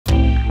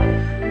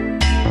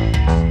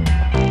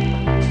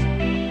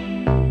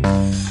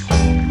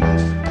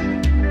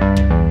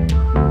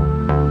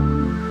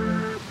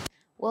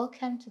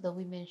Welcome to the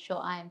Women's Show.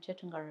 I am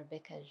Chetunga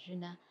Rebecca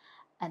Juna,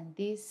 and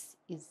this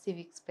is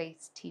Civic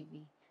Space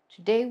TV.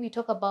 Today we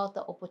talk about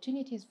the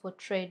opportunities for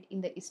trade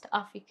in the East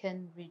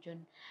African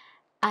region,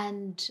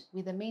 and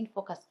with the main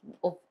focus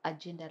of a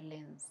gender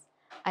lens.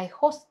 I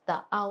host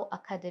the OWL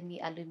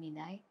Academy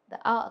alumni. The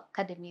OWL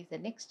Academy is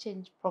an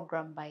exchange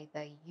program by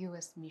the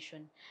U.S.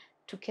 Mission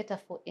to cater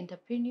for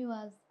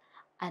entrepreneurs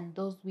and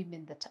those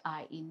women that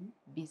are in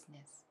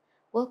business.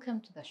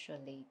 Welcome to the show,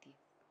 ladies.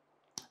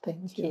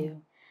 Thank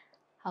you.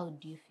 How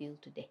do you feel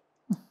today?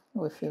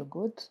 We feel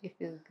good. You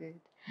feel good.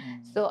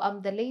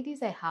 So the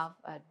ladies I have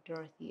are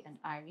Dorothy and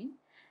Irene.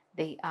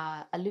 They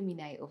are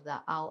alumni of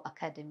the OWL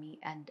Academy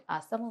and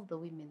are some of the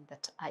women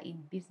that are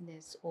in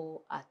business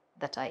or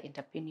that are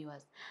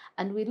entrepreneurs.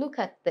 And we look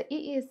at the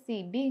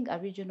EAC being a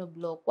regional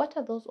bloc. What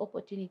are those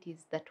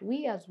opportunities that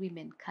we as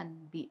women can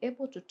be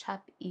able to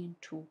tap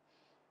into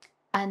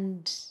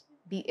and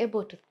be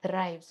able to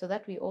thrive, so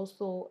that we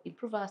also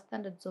improve our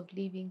standards of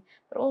living,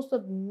 but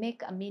also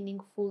make a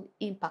meaningful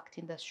impact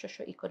in the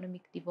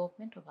socio-economic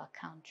development of our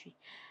country?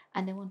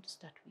 And I want to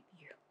start with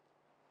you.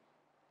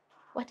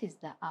 What is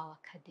the OWL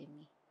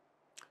Academy?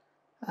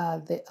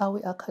 The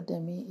OWL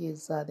Academy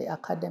is the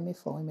Academy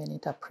for Women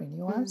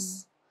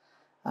Entrepreneurs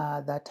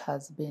that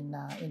has been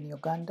in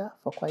Uganda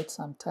for quite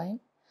some time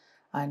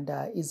and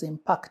is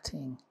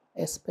impacting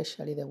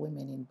especially the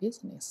women in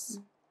business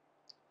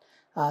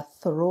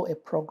through a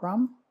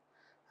program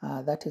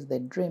that is the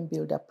Dream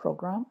Builder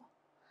program.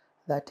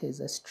 That is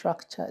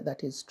structured.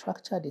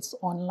 It's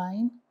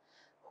online,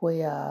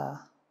 where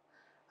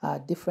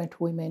different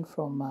women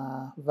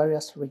from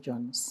various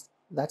regions,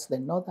 that's the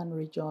northern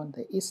region,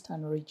 the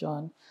eastern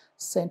region,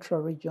 central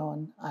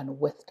region, and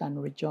western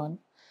region,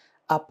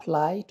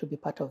 apply to be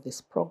part of this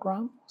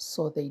program.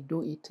 So they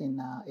do it in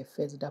a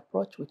phased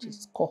approach, which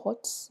is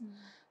cohorts.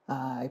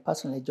 I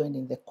personally joined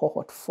in the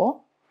cohort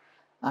 4.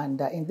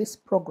 And in this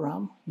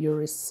program, you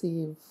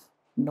receive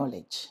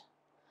knowledge.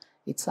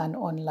 It's an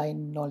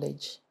online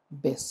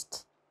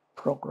knowledge-based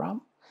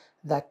program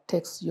that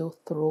takes you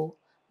through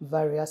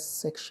various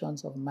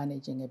sections of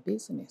managing a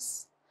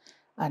business.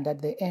 And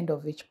at the end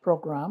of each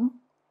program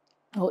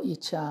or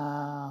each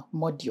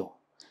module,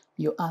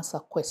 you answer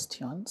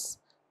questions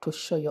to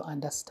show your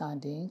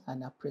understanding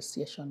and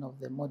appreciation of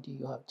the module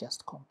you have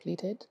just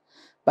completed,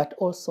 but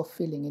also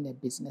filling in a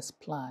business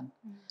plan.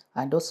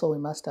 And also we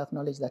must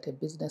acknowledge that a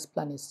business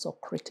plan is so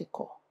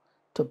critical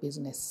to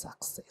business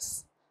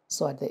success.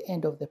 So at the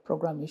end of the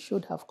program, you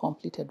should have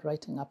completed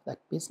writing up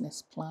that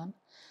business plan.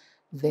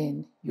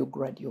 Then you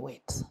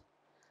graduate.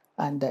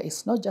 And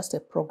it's not just a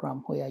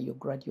program where you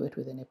graduate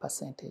within a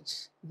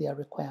percentage. There are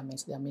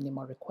requirements, there are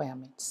minimal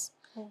requirements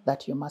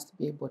that you must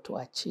be able to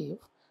achieve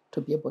to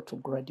be able to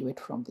graduate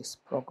from this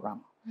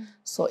program.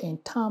 So in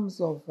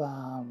terms of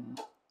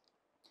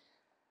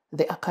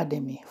the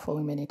Academy for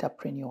Women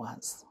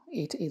Entrepreneurs,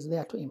 it is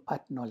there to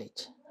impart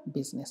knowledge,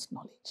 business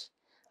knowledge,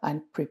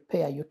 and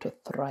prepare you to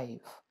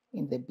thrive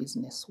in the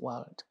business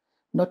world,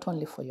 not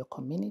only for your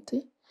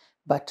community,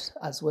 but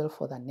as well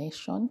for the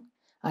nation,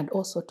 and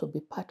also to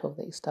be part of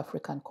the East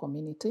African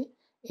community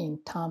in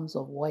terms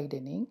of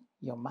widening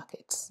your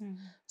markets.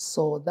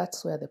 So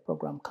that's where the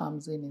program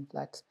comes in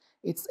that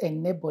it's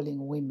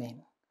enabling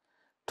women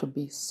to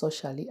be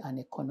socially and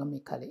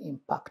economically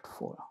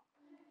impactful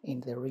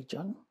in the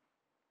region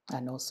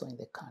and also in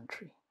the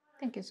country.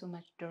 Thank you so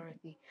much,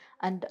 Dorothy.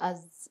 And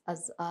as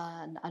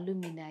an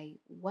alumni,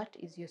 what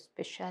is your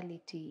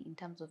specialty in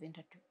terms of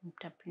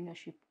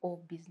entrepreneurship or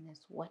business?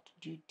 What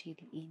do you deal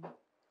in?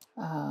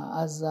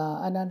 As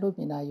an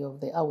alumni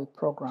of the AWI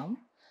program,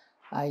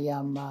 I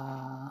am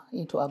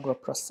into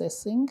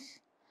agro-processing,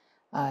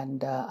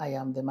 and I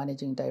am the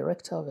managing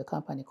director of a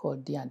company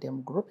called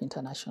D&M Group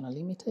International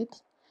Limited.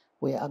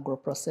 We are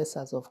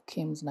agro-processors of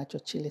Kim's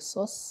natural chili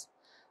sauce.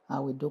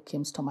 We do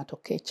Kim's tomato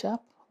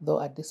ketchup, though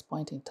at this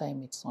point in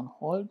time it's on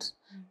hold,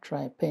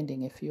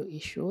 pending a few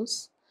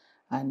issues.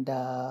 And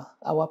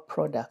our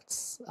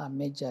products are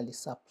majorly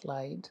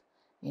supplied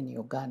in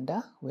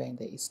Uganda. We're in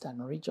the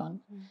eastern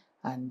region,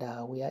 and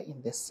we are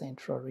in the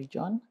central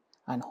region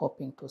and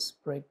hoping to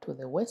spread to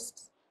the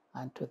west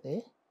and to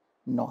the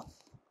north.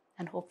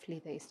 And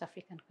hopefully the East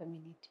African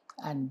community.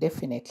 And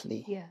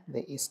definitely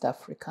the East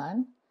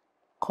African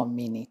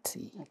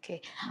community.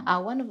 Okay.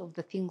 One of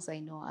the things I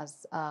know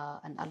as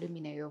an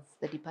alumni of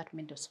the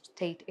Department of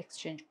State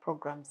Exchange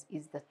Programs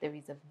is that there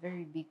is a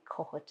very big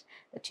cohort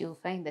that you'll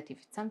find that if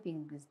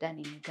something is done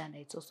in Uganda,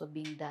 it's also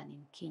being done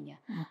in Kenya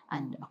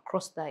and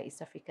across the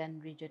East African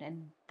region.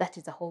 And that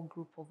is a whole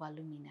group of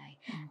alumni.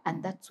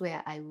 And that's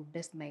where I will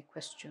base my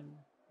question,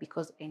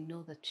 because I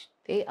know that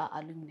they are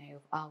alumni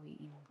of AWI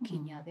in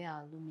Kenya, they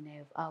are alumni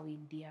of AWI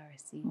in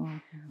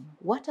DRC.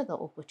 What are the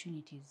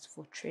opportunities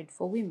for trade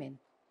for women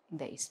in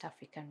the East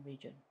African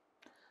region?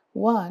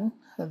 One,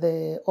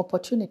 the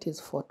opportunities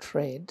for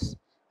trade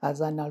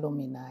as an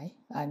alumni,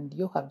 and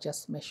you have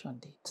just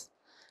mentioned it,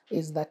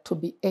 is that to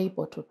be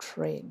able to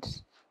trade,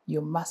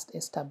 you must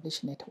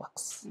establish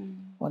networks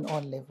on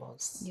all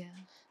levels.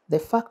 The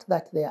fact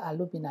that there are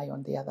alumni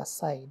on the other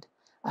side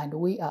and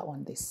we are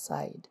on this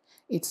side.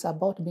 It's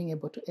about being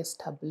able to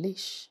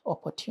establish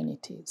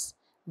opportunities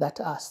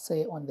that are,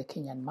 say, on the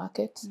Kenyan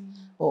market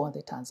or on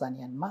the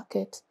Tanzanian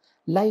market.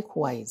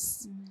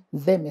 Likewise,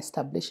 them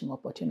establishing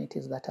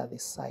opportunities that are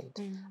this side.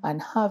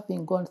 And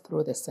having gone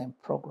through the same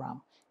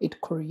program, it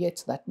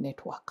creates that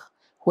network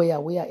where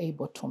we are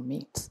able to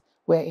meet,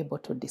 we are able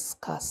to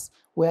discuss,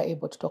 we are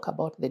able to talk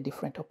about the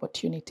different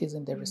opportunities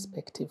in the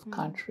respective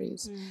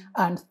countries.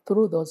 And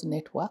through those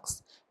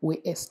networks, we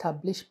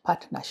establish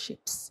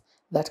partnerships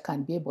that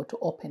can be able to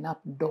open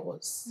up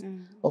doors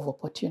of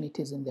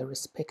opportunities in the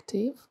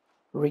respective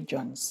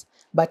regions.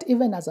 But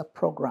even as a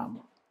program,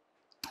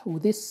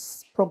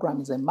 this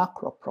program is a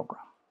macro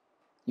program.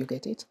 You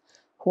get it?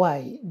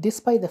 Why?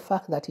 Despite the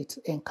fact that it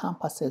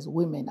encompasses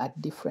women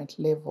at different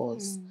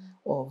levels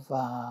of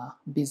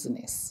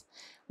business,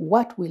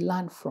 what we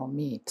learn from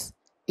it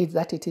is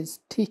that it is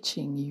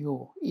teaching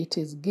you, it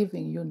is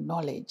giving you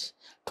knowledge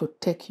to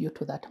take you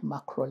to that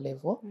macro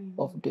level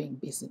of doing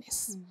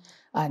business.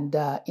 And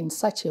in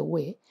such a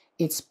way,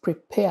 it's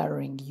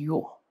preparing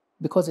you,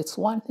 because it's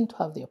one thing to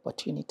have the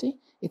opportunity,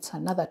 it's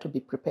another to be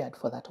prepared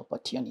for that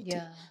opportunity.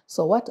 Yeah.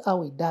 So what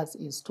AWI does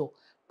is to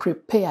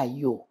prepare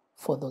you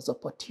for those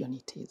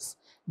opportunities,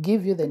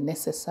 give you the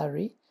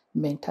necessary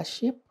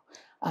mentorship,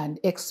 and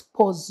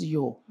expose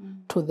you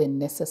to the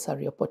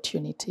necessary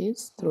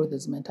opportunities through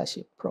these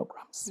mentorship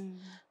programs.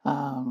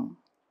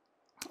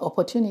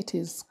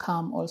 Opportunities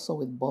come also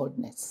with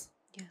boldness.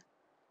 Yeah.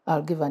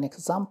 I'll give an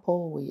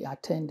example. We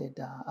attended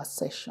a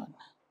session,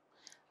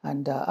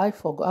 and I've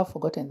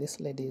forgotten this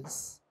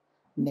lady's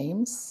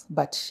names,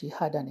 but she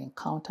had an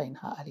encounter in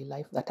her early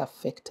life that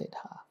affected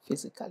her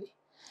physically.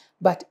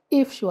 But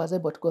if she was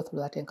able to go through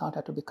that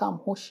encounter to become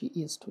who she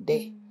is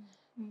today,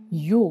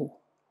 you,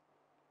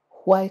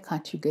 why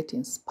can't you get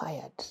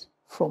inspired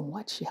from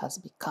what she has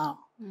become,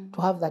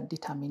 to have that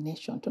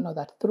determination, to know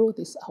that through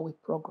this AWI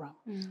program,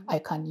 I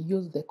can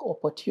use the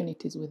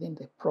opportunities within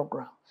the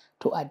program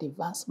to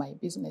advance my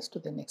business to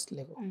the next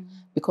level.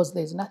 Because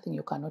there's nothing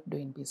you cannot do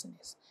in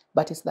business.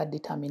 But it's that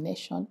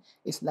determination,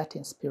 it's that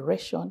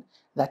inspiration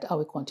that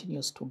AWI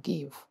continues to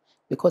give.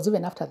 Because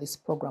even after this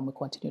program, we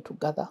continue to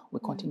gather, we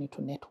continue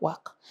to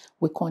network,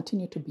 we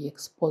continue to be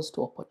exposed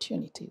to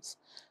opportunities,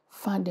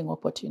 funding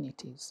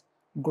opportunities,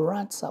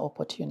 grants are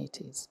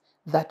opportunities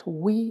that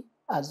we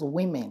as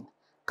women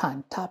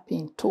can tap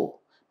into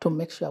to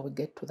make sure we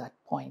get to that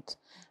point.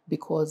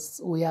 Because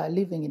we are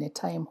living in a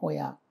time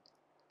where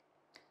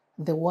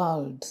the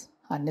world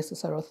and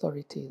necessary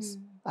authorities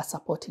are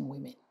supporting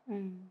women.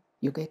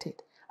 You get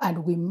it?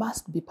 And we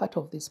must be part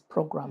of these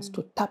programs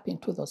to tap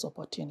into those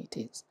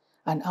opportunities.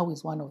 And AWI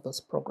is one of those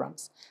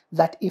programs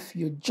that if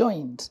you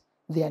joined,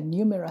 there are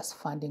numerous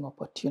funding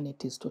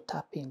opportunities to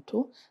tap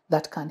into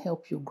that can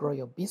help you grow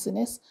your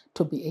business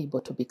to be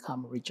able to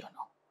become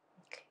regional.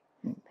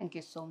 Okay. Thank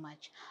you so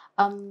much.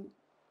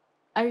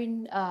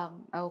 Irene, I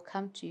will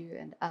come to you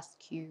and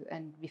ask you,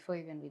 and before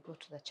even we go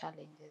to the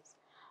challenges,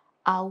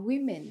 are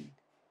women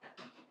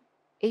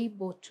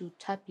able to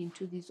tap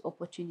into these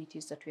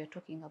opportunities that we are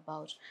talking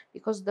about?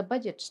 Because the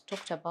budget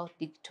talked about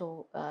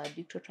digital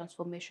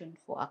transformation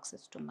for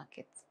access to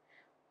markets.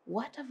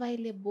 What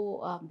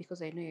available,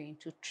 because I know you're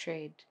into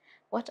trade,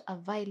 what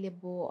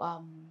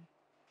available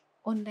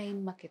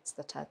online markets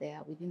that are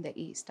there within the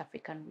East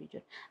African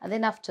region? And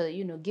then after,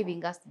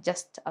 giving us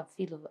just a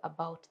feel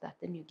about that,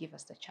 then you give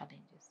us the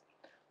challenges.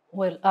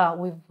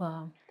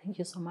 Well, thank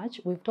you so much.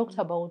 We've talked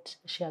about,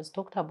 she has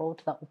talked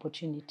about the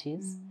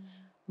opportunities,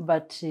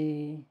 but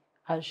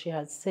as she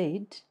has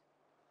said,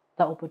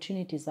 the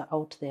opportunities are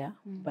out there,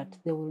 but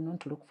they will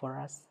not look for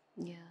us.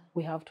 Yeah.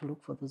 We have to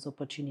look for those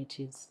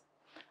opportunities.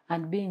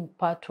 And being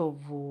part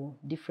of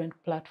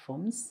different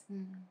platforms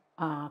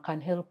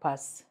can help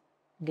us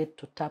get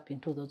to tap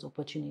into those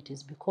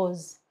opportunities,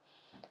 because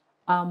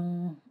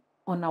on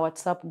our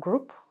WhatsApp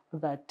group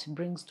that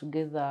brings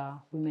together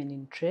women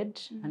in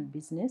trade and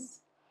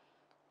business,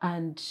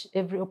 and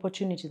every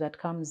opportunity that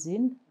comes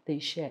in, they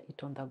share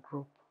it on the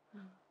group.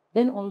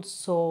 Then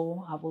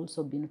also, I've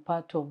also been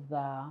part of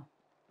there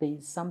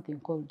is something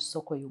called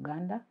Soko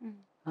Uganda,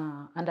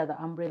 under the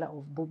umbrella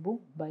of Bubu,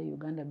 Buy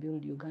Uganda,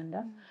 Build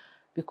Uganda.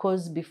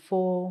 Because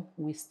before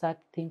we start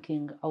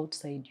thinking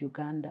outside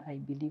Uganda, I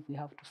believe we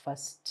have to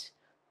first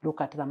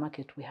look at the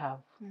market we have.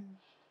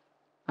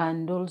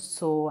 And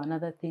also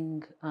another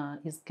thing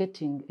is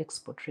getting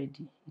export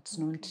ready. It's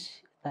not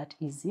that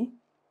easy.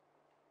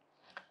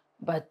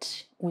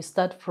 But we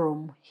start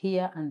from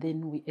here and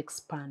then we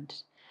expand.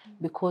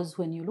 Because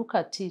when you look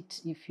at it,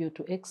 if you're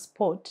to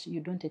export, you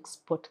don't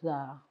export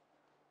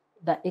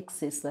the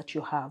excess that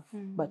you have,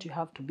 but you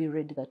have to be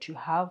ready that you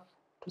have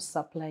to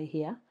supply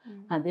here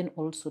and then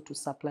also to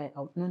supply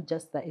out, not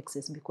just the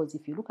excess. Because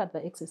if you look at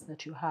the excess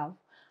that you have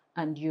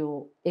and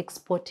you're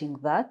exporting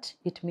that,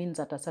 it means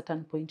at a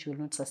certain point you will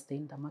not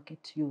sustain the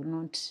market. You will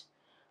not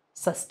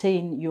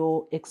sustain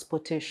your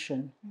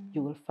exportation.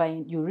 You will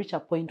find you reach a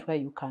point where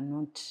you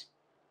cannot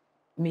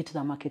meet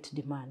the market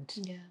demand.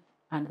 Yeah.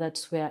 And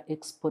that's where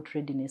export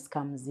readiness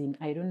comes in.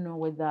 I don't know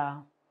whether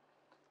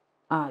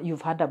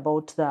you've heard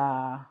about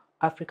the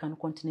African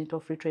Continental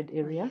Free Trade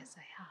Area. Oh, yes,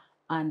 I have.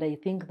 And I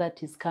think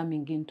that is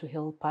coming in to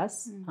help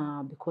us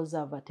because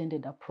I've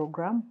attended a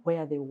program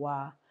where they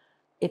were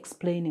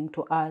explaining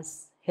to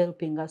us,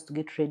 helping us to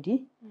get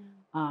ready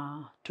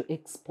to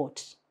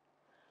export.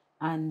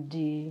 And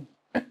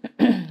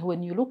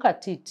when you look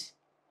at it,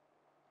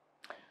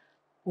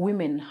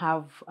 women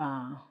have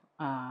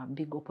a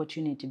big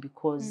opportunity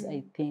because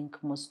I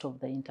think most of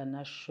the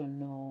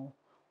international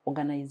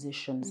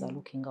organizations are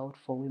looking out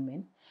for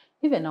women.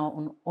 Even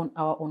our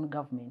own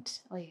government.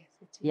 Oh, yes,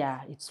 it is.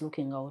 Yeah, it's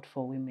looking out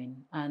for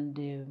women. And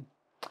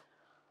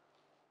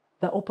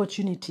the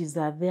opportunities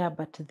are there,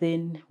 but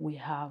then we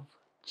have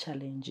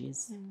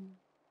challenges.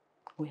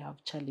 We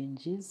have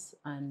challenges.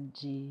 And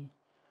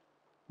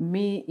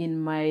me, in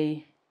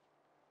my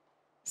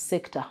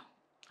sector,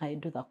 I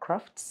do the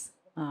crafts,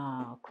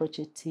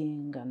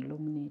 crocheting and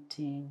loom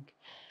knitting.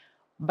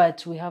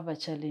 But we have a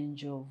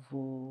challenge of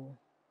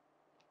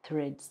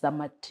threads, the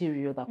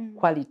material, the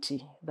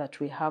quality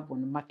that we have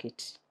on the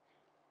market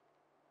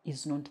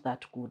is not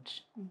that good.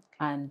 Okay.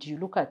 And you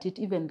look at it,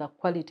 even the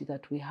quality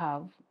that we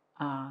have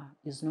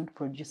is not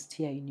produced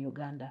here in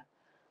Uganda.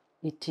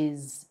 It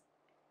is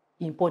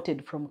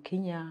imported from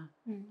Kenya,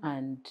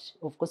 and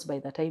of course by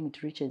the time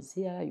it reaches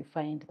here, you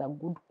find the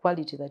good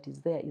quality that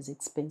is there is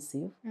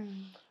expensive,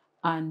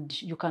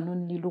 and you can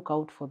only look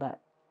out for the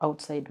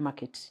outside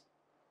market,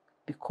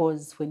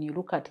 because when you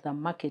look at the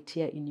market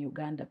here in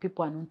Uganda,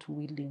 people are not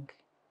willing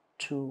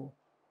to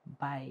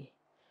buy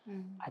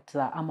at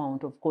the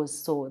amount, of course.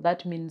 So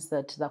that means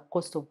that the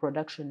cost of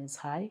production is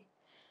high,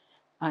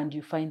 and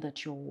you find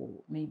that you're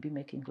maybe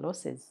making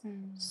losses.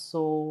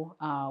 So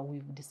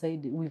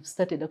we've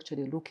started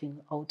actually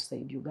looking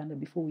outside Uganda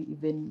before we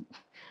even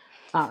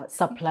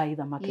supply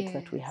the market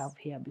that we have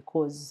here,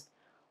 because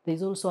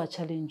there's also a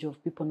challenge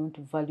of people not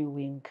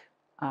valuing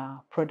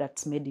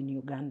products made in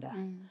Uganda.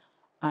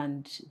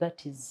 And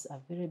that is a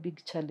very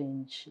big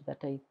challenge that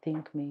I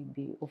think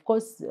maybe, of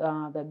course,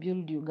 the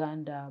Build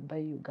Uganda, Buy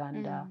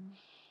Uganda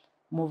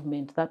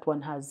movement, that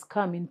one has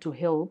come in to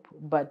help,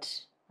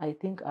 but I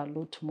think a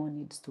lot more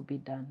needs to be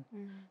done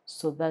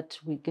so that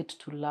we get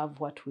to love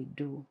what we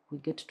do, we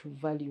get to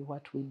value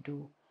what we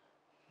do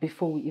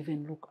before we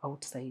even look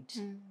outside.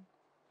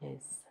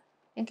 Yes.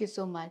 Thank you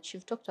so much.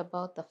 You've talked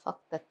about the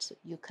fact that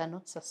you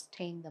cannot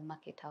sustain the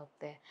market out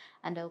there,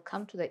 and I'll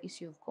come to the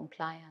issue of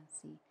compliance.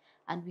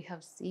 And we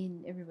have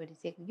seen everybody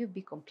say, you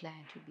be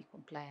compliant, you be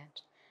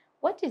compliant.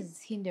 What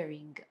is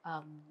hindering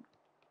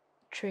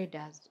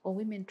traders or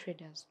women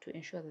traders to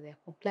ensure that they're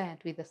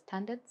compliant with the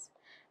standards,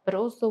 but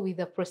also with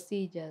the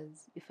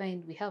procedures? You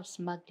find we have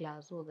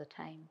smugglers all the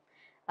time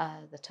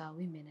that are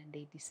women, and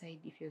they decide,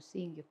 if you're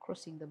seeing you're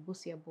crossing the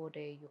Busia border,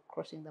 you're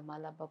crossing the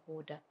Malaba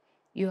border,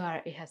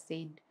 URA has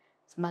said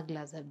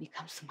smugglers have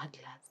become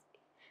smugglers.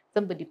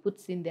 Somebody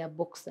puts in their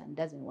box and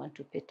doesn't want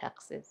to pay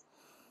taxes.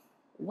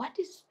 What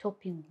is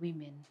stopping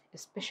women,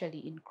 especially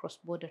in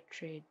cross-border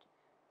trade,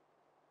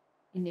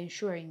 in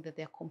ensuring that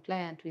they're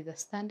compliant with the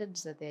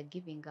standards that they're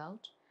giving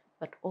out,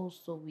 but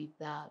also with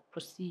the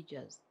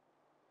procedures?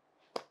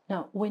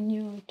 Now, when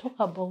you talk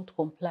about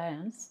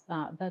compliance,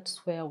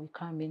 that's where we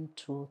come in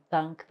to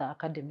thank the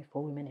Academy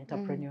for Women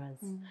Entrepreneurs.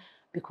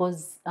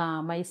 Because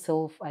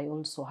myself, I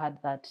also had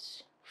that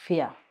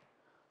fear,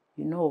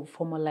 you know, of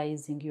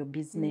formalizing your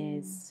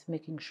business,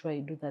 making sure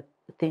you do the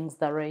things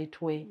the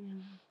right way.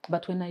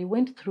 But when I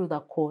went through the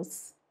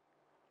course,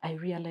 I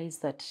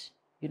realized that,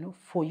 you know,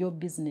 for your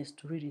business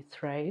to really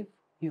thrive,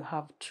 you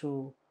have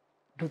to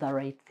do the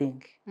right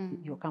thing.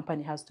 Your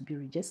company has to be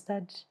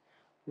registered.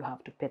 You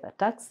have to pay the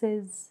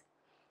taxes.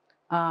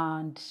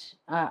 And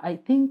I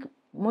think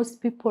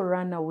most people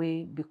run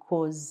away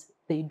because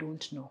they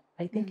don't know.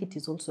 I think it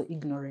is also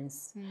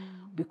ignorance.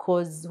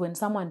 Because when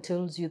someone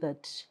tells you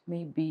that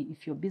maybe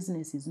if your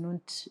business is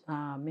not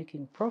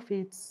making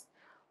profits,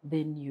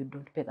 then you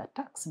don't pay the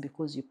tax,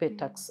 because you pay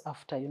tax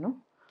after, you know,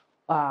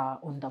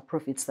 on the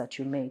profits that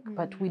you make.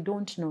 But we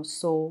don't know,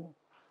 so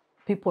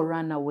people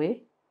run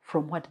away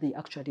from what they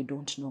actually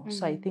don't know.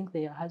 So I think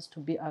there has to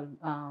be a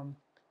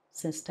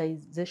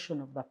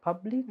sensitization of the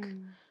public,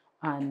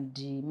 and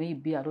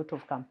maybe a lot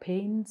of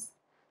campaigns,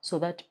 so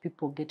that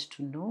people get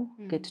to know,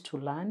 get to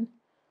learn,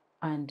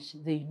 and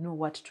they know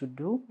what to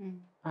do,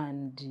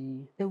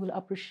 and they will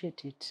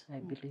appreciate it, I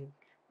believe.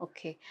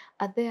 Okay.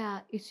 Are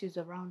there issues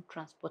around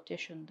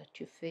transportation that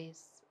you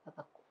face,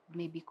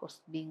 maybe cost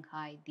being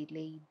high,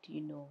 delayed,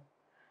 you know?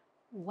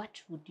 What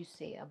would you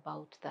say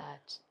about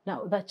that?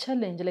 Now, the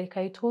challenge, like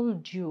I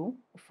told you,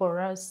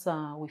 for us,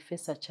 we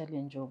face a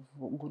challenge of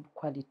good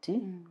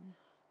quality.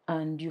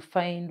 And you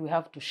find we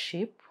have to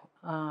ship.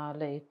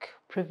 Like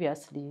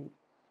previously,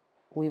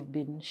 we've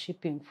been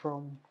shipping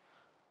from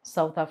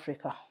South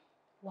Africa.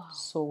 Wow.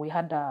 So we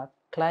had a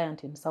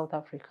client in South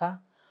Africa.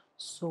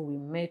 So we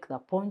make the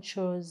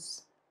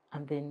ponchos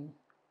and then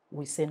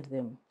we send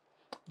them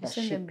the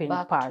shipping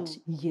part.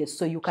 Yes,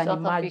 so you can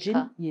imagine.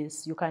 Africa.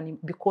 Yes, you can,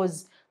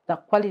 because the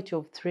quality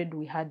of thread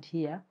we had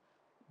here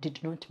did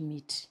not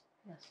meet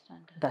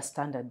the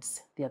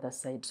standards the other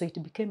side. So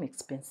it became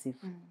expensive.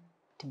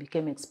 It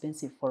became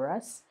expensive for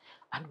us.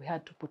 and we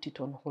had to put it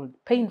on hold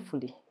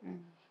painfully.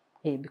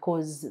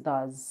 Because there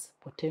was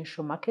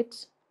potential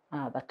market.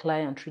 The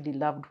client really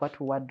loved what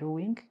we were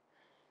doing.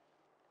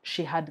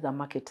 She had the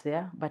market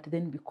there, but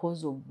then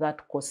because of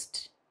that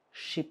cost,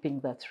 shipping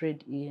the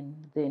thread in,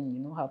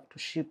 then have to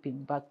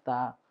shipping back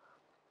the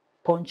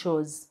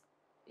ponchos,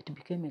 it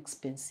became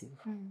expensive.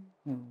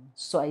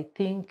 So I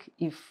think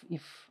if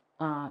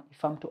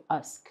I'm to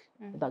ask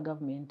the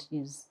government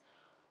is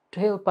to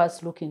help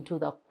us look into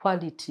the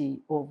quality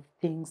of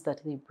things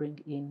that they bring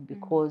in,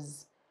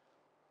 because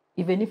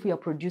even if we are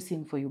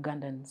producing for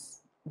Ugandans,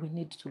 we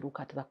need to look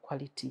at the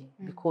quality.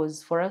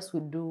 Because for us, we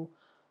do,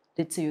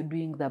 let's say you're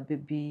doing the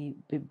baby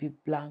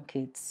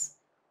blankets,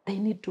 they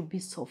need to be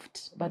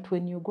soft. But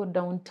when you go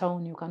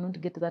downtown, you cannot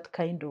get that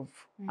kind of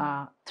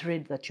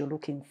thread that you're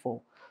looking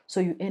for. So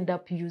you end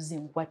up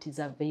using what is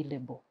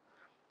available,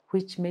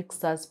 which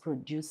makes us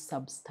produce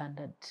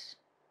substandard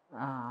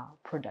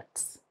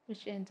products.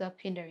 Which ends up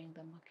hindering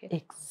the market.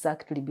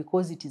 Exactly,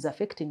 because it is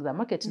affecting the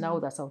market. Now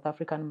the South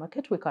African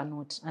market, we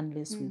cannot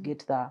unless we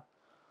get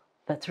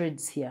the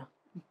threads here.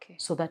 Okay.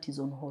 So that is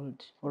on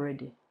hold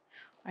already.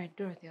 All right,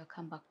 Dorothy, I'll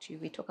come back to you.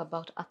 We talk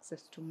about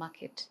access to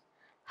market.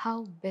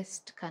 How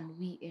best can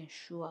we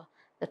ensure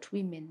that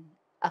women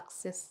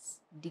access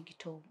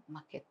digital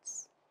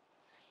markets?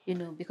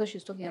 Because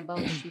she's talking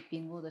about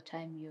shipping all the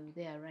time, you're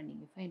there running.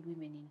 You find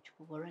women in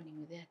Chukubo running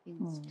with their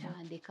things,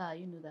 and the car,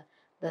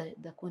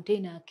 the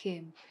container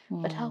came.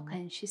 But how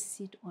can she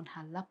sit on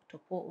her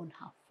laptop or on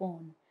her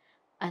phone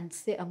and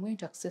say, I'm going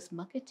to access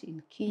market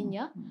in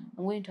Kenya,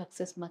 I'm going to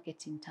access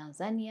market in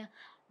Tanzania?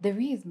 There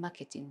is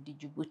market in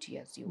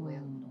Djibouti, as you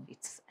well know.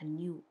 It's a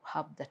new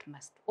hub that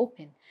must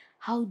open.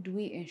 How do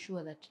we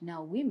ensure that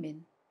now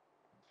women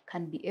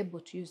can be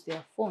able to use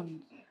their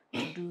phones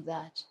to do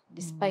that,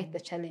 despite the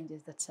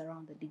challenges that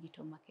surround the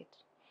digital market?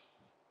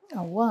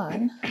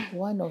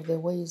 One of the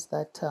ways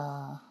that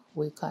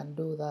we can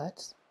do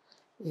that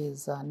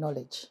is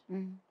knowledge.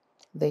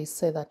 They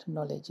say that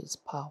knowledge is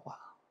power.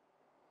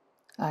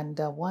 And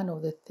one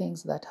of the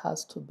things that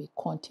has to be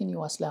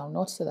continuously, I'll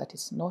not say that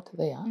it's not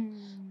there,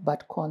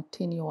 but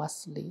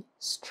continuously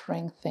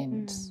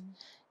strengthened,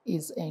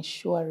 is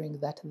ensuring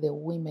that the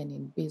women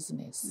in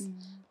business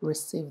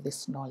receive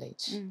this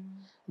knowledge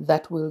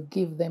that will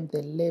give them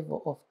the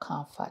level of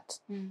comfort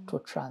to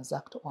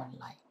transact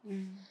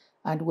online.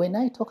 And when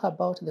I talk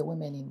about the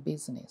women in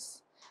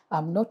business,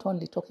 I'm not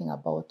only talking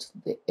about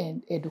the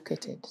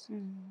educated,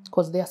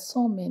 because there are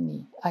so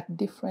many at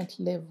different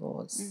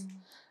levels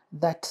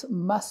that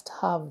must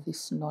have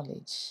this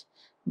knowledge,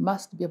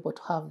 must be able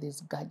to have these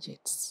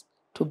gadgets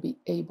to be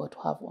able to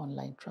have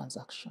online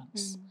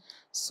transactions.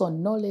 So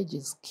knowledge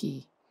is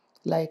key.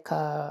 Like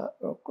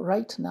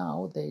right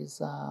now, there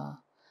is a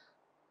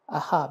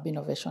hub,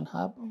 innovation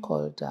hub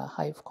called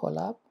Hive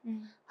Collab.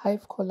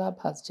 Hive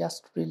Collab has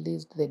just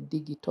released the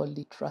digital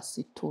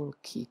literacy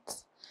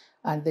toolkit.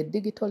 And the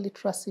digital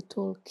literacy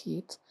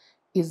toolkit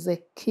is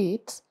a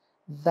kit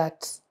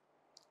that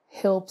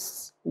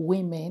helps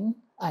women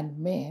and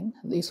men,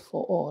 this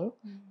for all,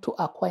 to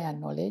acquire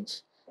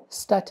knowledge,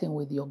 starting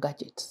with your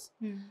gadgets.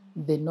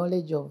 The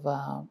knowledge of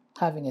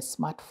having a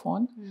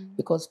smartphone,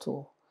 because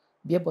to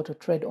be able to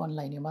trade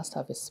online, you must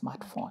have a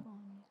smartphone.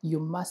 You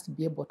must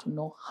be able to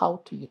know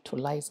how to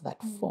utilize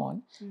that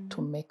phone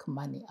to make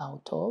money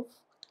out of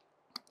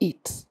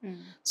it.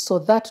 So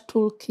that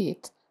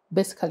toolkit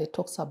basically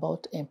talks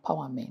about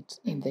empowerment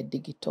in the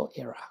digital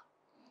era.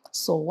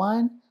 So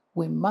one,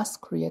 we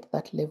must create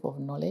that level of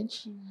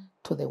knowledge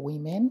to the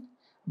women,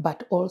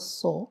 but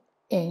also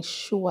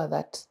ensure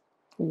that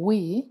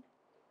we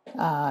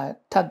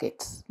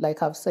target,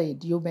 like I've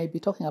said, you may be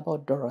talking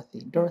about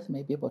Dorothy. Dorothy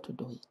may be able to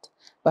do it.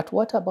 But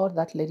what about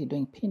that lady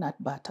doing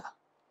peanut butter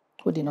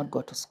who did not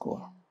go to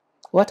school?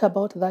 What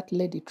about that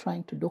lady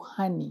trying to do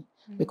honey?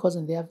 Because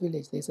in their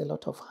village, there's a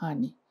lot of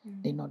honey.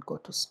 They not go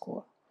to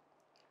school.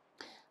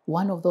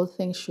 One of those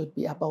things should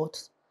be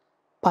about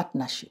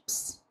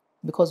partnerships,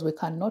 because we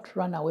cannot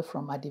run away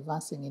from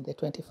advancing in the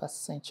 21st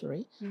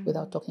century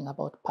without talking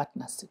about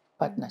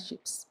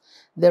partnerships.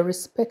 The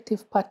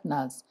respective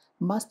partners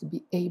must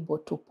be able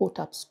to put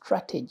up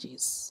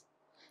strategies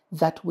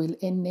that will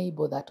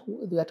enable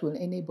that will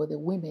enable the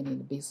women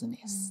in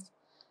business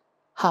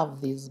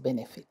have these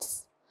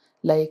benefits.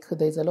 Like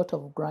there's a lot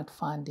of grant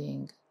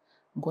funding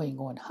going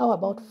on. How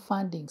about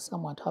funding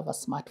someone to have a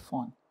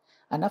smartphone?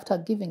 And after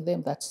giving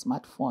them that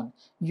smartphone,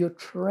 you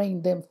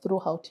train them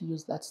through how to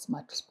use that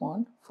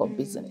smartphone for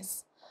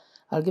business.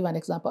 I'll give an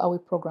example. Our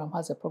program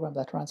has a program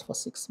that runs for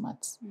 6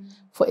 months.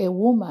 For a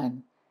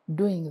woman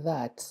doing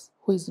that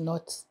who is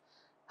not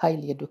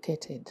highly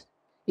educated,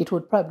 it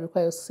would probably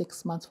require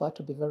 6 months for her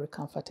to be very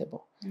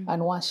comfortable.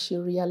 And once she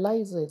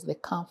realizes the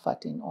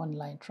comfort in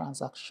online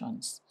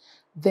transactions,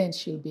 then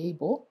she'll be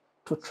able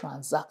to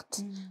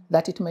transact.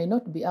 That it may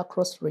not be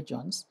across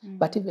regions,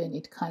 but even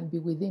it can be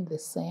within the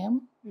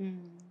same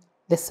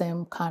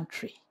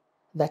country,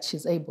 that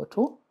she's able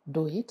to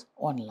do it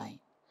online.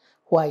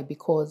 Why?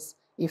 Because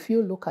if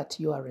you look at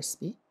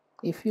URSP,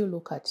 if you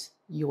look at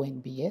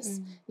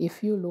UNBS,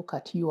 if you look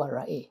at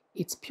URA,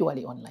 it's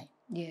purely online.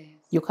 Yes.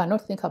 You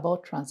cannot think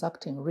about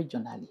transacting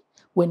regionally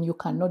when you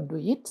cannot do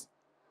it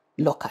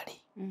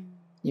locally.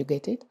 You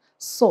get it?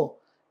 So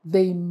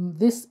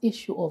this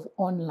issue of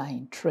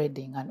online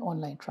trading and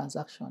online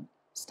transaction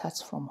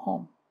starts from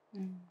home.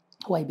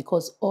 Why?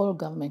 Because all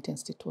government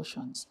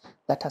institutions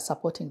that are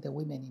supporting the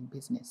women in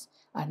business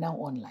are now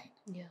online.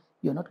 Yeah.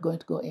 You're not going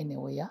to go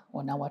anywhere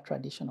on our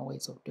traditional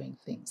ways of doing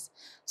things.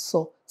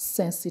 So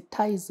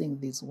sensitizing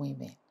these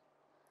women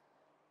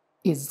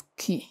is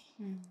key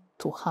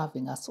to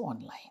having us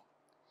online.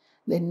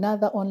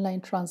 Another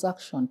online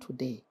transaction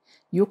today,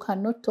 you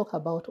cannot talk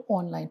about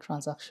online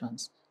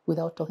transactions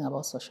without talking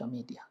about social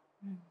media.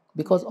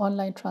 Because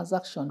online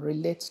transaction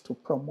relates to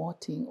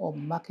promoting or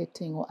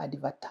marketing or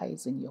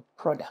advertising your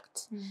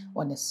product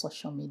on a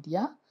social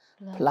media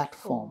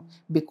platform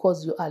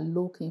because you are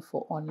looking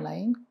for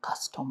online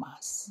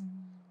customers.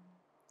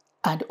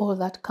 And all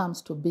that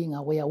comes to being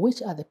aware,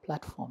 which are the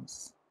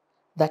platforms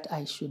that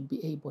I should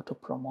be able to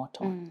promote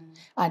on?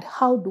 And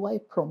how do I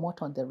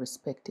promote on the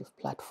respective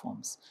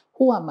platforms?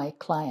 Who are my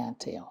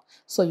clientele?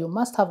 So you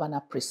must have an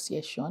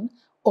appreciation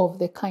of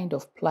the kind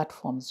of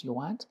platforms you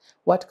want,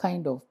 what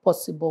kind of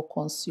possible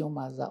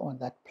consumers are on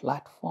that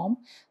platform,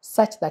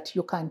 such that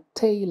you can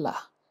tailor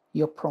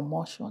your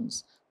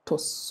promotions to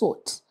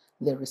suit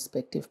the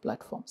respective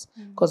platforms.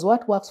 Because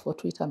what works for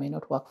Twitter may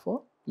not work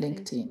for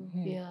LinkedIn.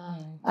 Yeah.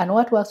 And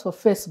what works for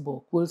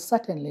Facebook will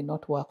certainly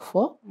not work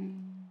for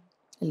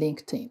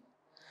LinkedIn.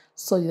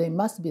 So there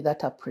must be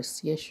that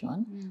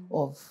appreciation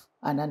of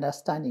an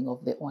understanding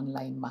of the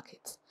online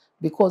market.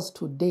 Because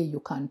today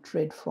you can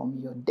trade from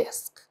your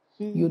desk.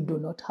 You do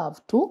not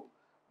have to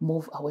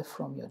move away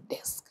from your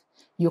desk.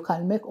 You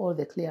can make all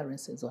the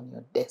clearances on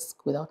your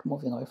desk without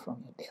moving away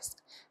from your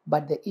desk.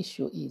 But the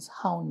issue is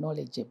how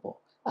knowledgeable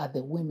are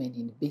the women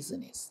in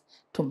business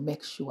to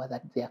make sure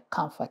that they are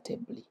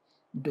comfortably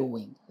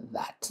doing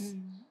that.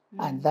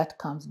 And that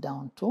comes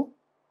down to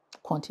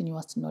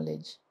continuous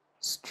knowledge,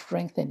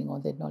 strengthening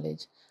of the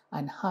knowledge,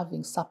 and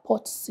having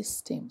support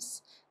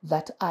systems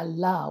that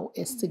allow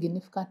a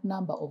significant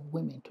number of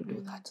women to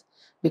do that.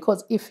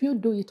 Because if you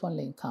do it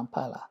only in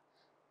Kampala,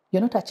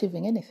 you're not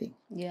achieving anything.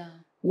 Yeah.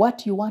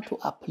 What you want to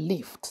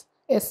uplift,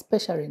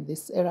 especially in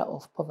this era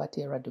of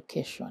poverty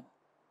eradication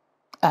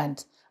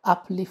and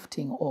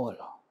uplifting all,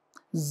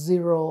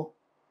 zero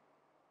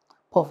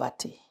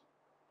poverty,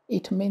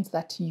 it means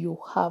that you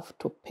have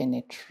to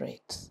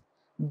penetrate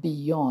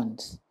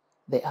beyond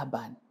the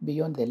urban,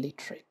 beyond the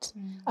literate,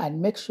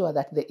 and make sure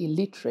that the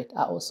illiterate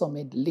are also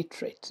made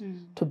literate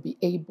to be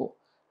able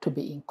to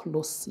be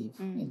inclusive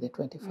in the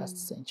 21st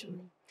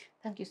century.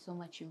 Thank you so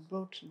much. You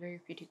brought very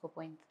critical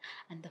points.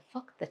 And the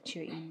fact that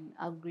you're in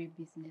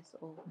agribusiness,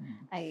 or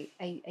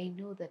I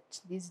know that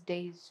these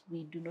days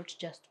we do not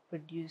just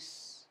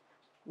produce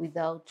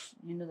without,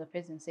 the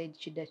president said,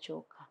 Chida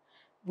Choka.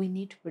 We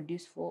need to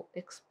produce for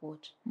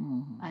export.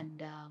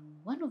 And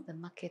one of the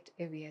market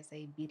areas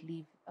I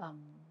believe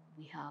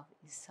we have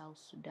is South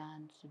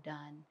Sudan,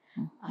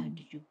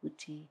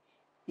 Djibouti.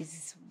 This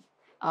is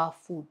our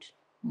food.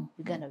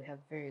 Uganda, we have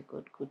very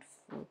good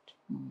food.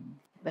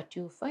 But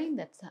you'll find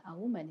that a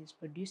woman is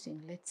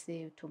producing, let's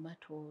say,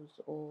 tomatoes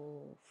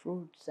or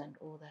fruits and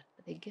all that,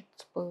 but they get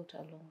spoiled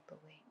along the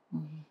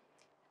way.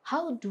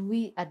 How do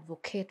we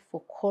advocate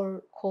for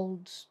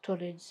cold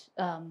storage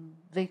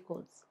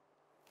vehicles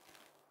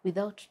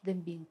without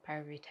them being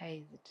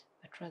prioritized,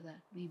 but rather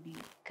maybe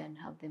can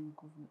have them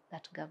go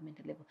at government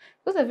level?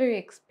 Those are very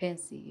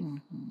expensive.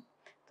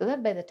 So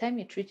that by the time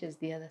it reaches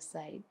the other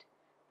side,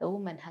 the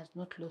woman has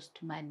not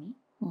lost money,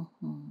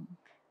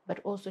 but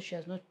also she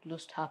has not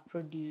lost her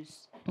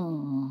produce.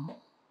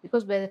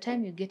 Because by the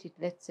time you get it,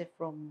 let's say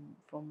from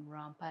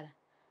Rampala,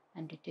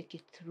 and you take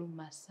it through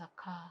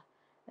Masaka,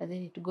 and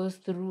then it goes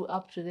through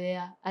up to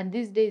there. And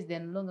these days they're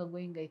no longer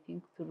going, I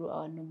think, through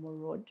our normal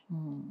road.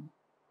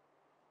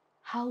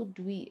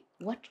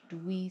 What do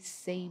we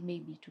say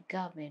maybe to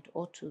government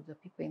or to the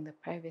people in the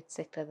private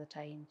sector that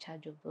are in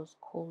charge of those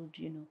cold,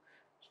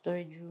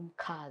 storage room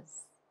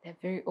cars? They're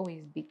very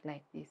always big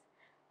like this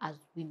as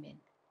women.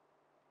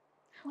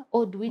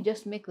 Or do we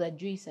just make the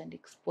juice and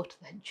export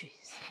the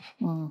juice?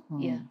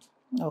 Yeah.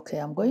 Okay,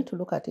 I'm going to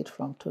look at it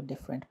from two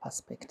different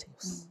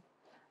perspectives.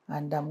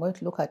 And I'm going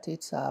to look at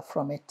it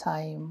from a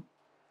time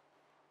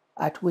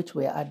at which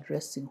we're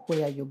addressing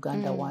where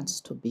Uganda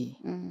wants to be.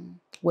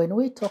 When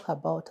we talk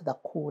about the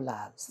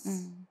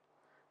coolers,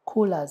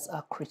 coolers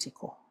are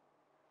critical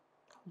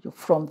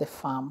from the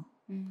farm,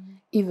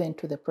 even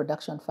to the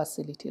production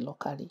facility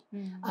locally,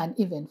 and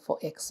even for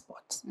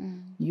export.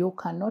 You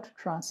cannot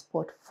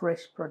transport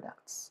fresh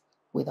products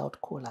without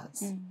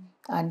coolers.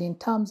 And in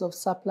terms of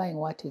supplying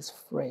what is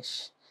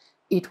fresh,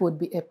 it would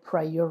be a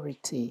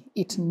priority.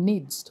 It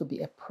needs to be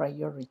a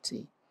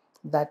priority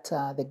that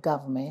the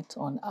government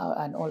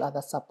and all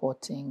other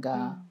supporting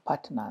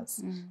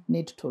partners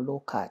need to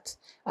look at.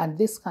 And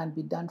this can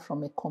be done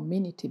from a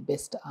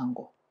community-based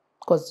angle.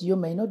 Because you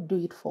may not do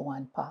it for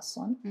one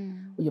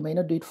person, you may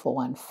not do it for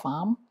one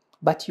farm,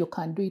 but you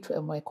can do it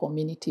from a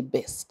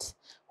community-based,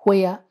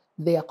 where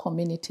there are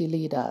community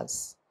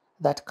leaders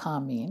that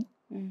come in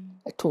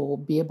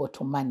to be able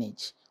to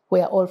manage,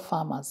 where all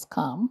farmers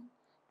come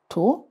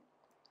to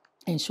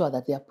ensure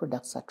that their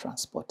products are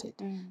transported.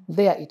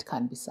 There it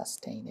can be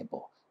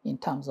sustainable in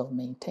terms of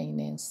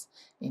maintenance,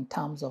 in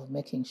terms of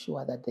making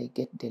sure that they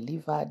get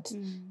delivered,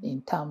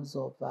 in terms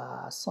of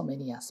so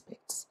many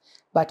aspects.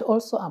 But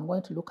also I'm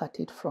going to look at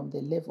it from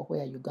the level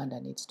where Uganda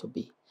needs to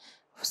be.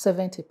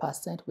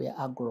 70% we are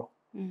agro.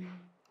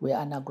 We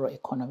are an agro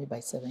economy by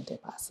 70%.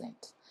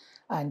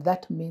 And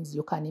that means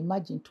you can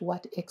imagine to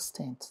what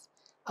extent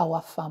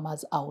our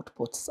farmers'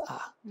 outputs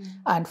are.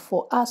 And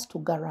for us to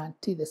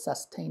guarantee the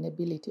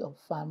sustainability of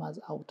farmers'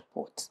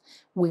 outputs,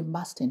 we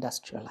must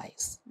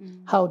industrialize.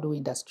 How do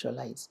we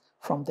industrialize?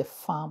 From the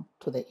farm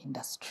to the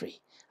industry.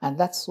 And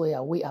that's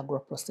where we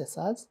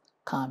agro-processors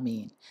come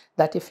in.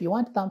 That if you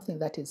want something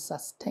that is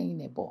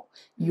sustainable,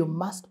 you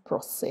must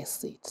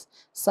process it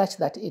such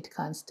that it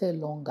can stay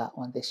longer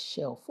on the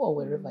shelf or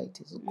wherever it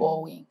is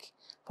going,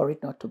 for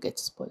it not to get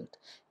spoiled.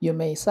 You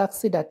may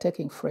succeed at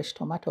taking fresh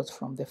tomatoes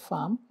from the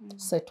farm,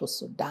 say to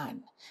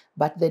Sudan,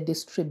 but the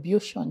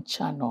distribution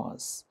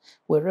channels,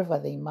 wherever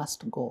they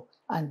must go,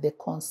 and the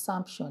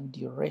consumption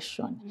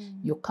duration,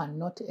 you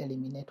cannot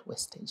eliminate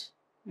wastage.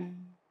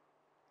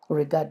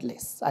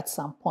 Regardless, at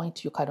some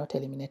point you cannot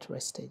eliminate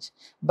wastage.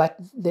 But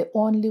the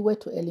only way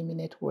to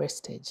eliminate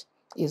wastage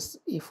is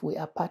if we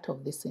are part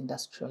of this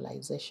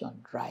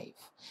industrialization drive,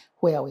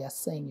 where we are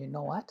saying, you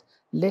know what,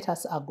 let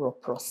us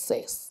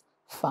agro-process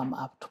farm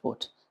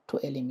output to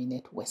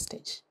eliminate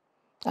wastage.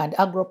 And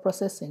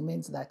agro-processing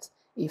means that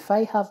if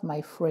I have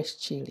my fresh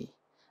chili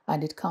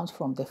and it comes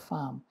from the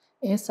farm,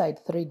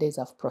 inside 3 days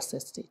I've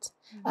processed it,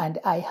 and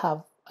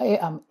I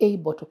am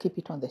able to keep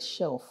it on the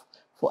shelf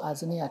for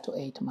as near to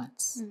 8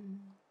 months,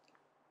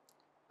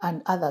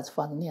 and others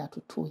for near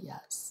to 2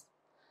 years.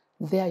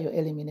 There you're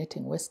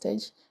eliminating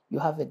wastage. You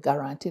have a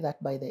guarantee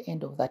that by the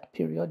end of that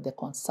period, the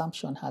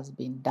consumption has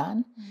been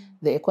done.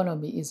 The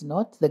economy is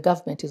not, the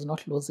government is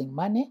not losing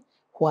money,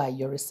 where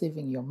you're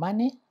receiving your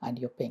money and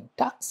you're paying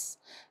tax.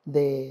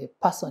 The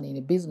person in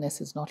a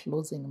business is not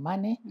losing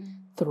money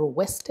through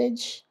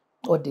wastage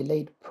or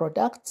delayed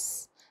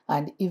products.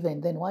 And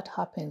even then, what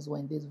happens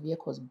when these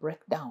vehicles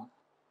break down?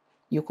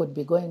 You could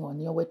be going on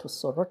your way to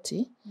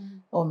Soroti,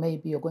 or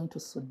maybe you're going to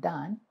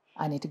Sudan,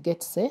 and it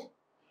gets a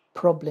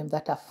problem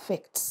that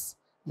affects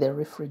the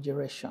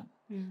refrigeration,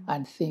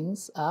 and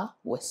things are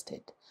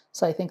wasted.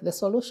 So I think the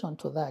solution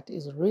to that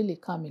is really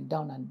coming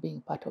down and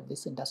being part of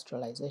this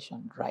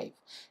industrialization drive.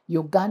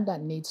 Uganda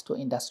needs to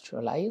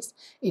industrialize.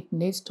 It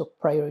needs to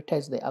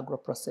prioritize the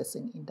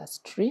agro-processing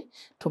industry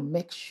to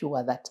make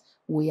sure that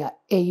we are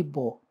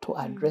able to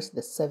address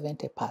the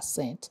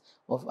 70%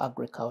 of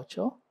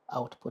agricultural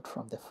output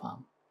from the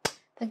farm.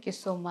 Thank you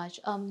so much.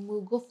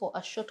 We'll go for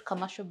a short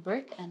commercial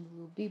break and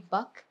we'll be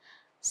back.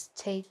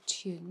 Stay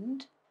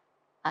tuned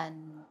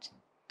and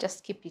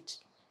just keep it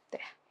there.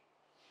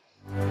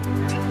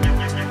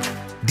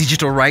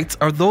 Digital rights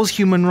are those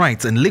human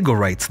rights and legal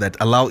rights that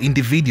allow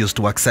individuals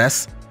to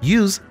access,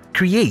 use,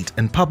 create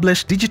and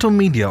publish digital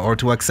media, or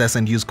to access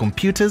and use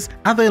computers,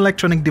 other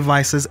electronic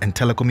devices and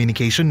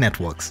telecommunication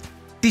networks.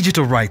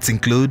 Digital rights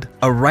include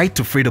a right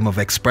to freedom of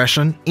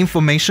expression,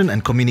 information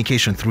and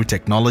communication through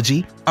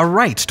technology, a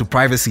right to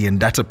privacy and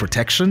data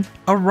protection,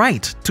 a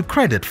right to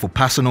credit for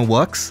personal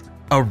works,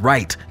 a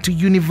right to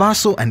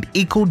universal and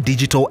equal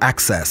digital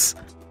access,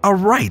 a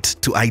right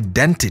to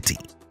identity,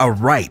 a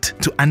right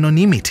to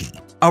anonymity,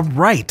 a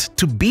right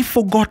to be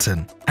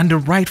forgotten, and a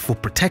right for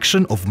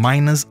protection of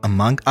minors,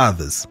 among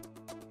others.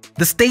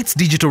 The state's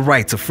digital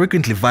rights are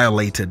frequently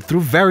violated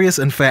through various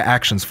unfair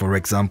actions, for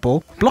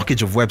example,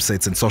 blockage of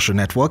websites and social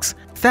networks,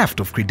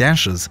 theft of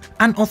credentials,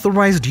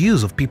 unauthorized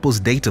use of people's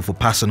data for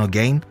personal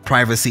gain,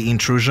 privacy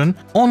intrusion,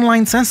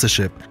 online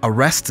censorship,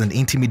 arrests and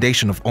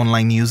intimidation of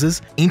online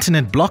users,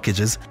 internet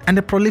blockages, and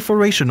the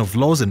proliferation of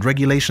laws and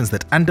regulations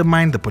that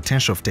undermine the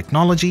potential of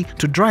technology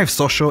to drive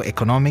social,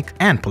 economic,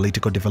 and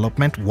political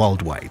development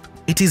worldwide.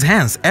 It is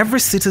hence every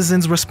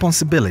citizen's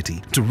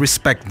responsibility to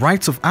respect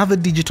rights of other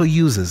digital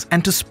users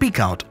and to speak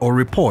out or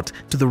report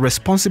to the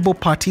responsible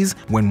parties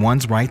when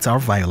one's rights are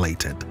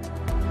violated.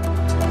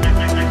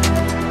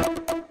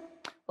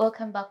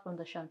 Welcome back from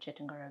the show. I'm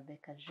Chetunga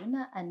Rebecca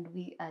Juna, and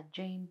we are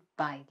joined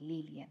by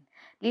Lillian.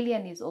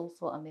 Lillian is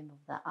also a member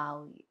of the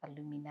AWI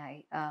alumni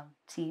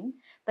team,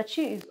 but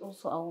she is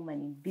also a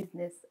woman in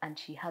business, and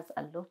she has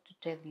a lot to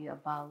tell you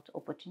about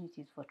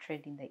opportunities for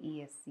trade in the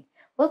EAC.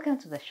 Welcome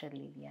to the show,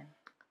 Lillian.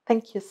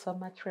 Thank you so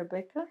much,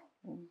 Rebecca.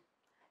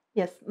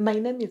 Yes, my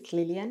name is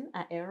Lillian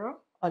Aero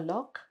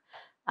Olok.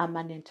 I'm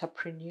an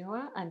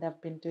entrepreneur and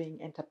I've been doing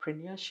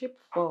entrepreneurship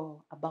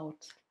for about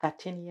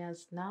 13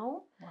 years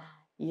now. Wow.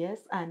 Yes,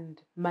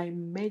 and my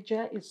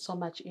major is so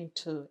much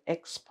into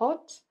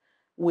export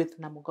with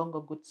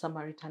Namugongo Good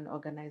Samaritan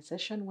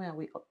organization, where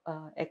we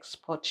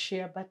export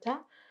shea butter,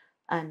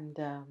 and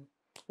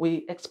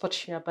we export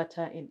shea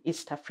butter in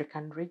East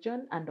African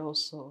region and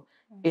also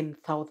in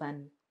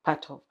southern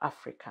part of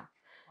Africa.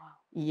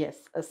 Yes,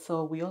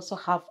 so we also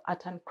have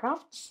art and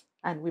crafts,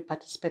 and we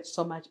participate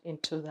so much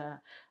into the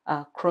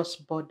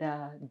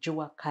cross-border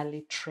Jua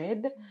Kali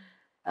trade.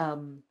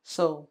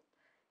 So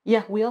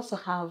yeah, we also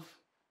have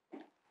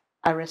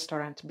a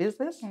restaurant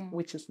business,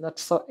 which is not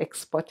so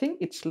exporting,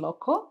 it's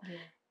local,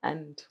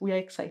 and we are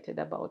excited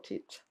about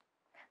it.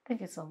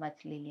 Thank you so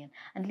much, Lillian.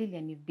 And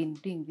Lillian, you've been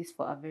doing this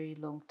for a very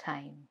long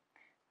time.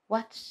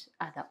 What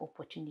are the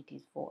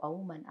opportunities for a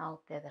woman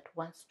out there that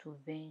wants to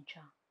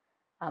venture?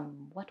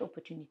 What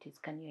opportunities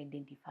can you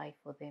identify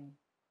for them?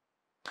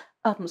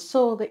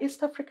 So the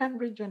East African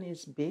region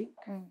is big,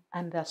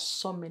 and there's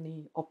so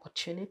many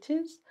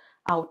opportunities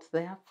out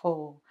there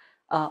for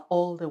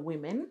all the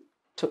women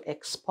to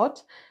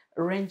export,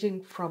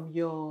 ranging from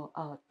your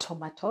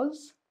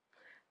tomatoes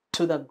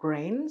to the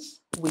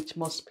grains, which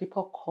most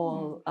people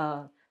call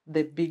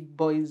the big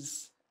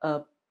boys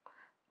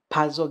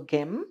puzzle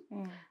game.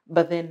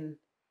 But then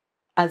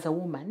as a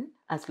woman,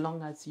 as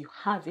long as you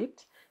have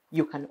it,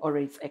 you can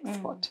always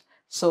export.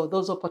 So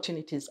those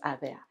opportunities are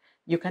there.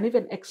 You can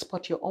even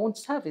export your own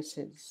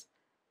services.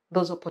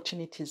 Those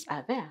opportunities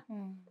are there.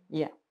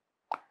 Yeah.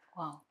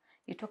 Wow.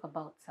 You talk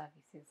about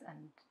services,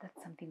 and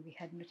that's something we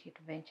had not yet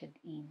ventured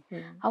in.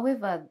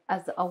 However,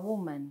 as a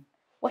woman,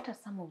 what are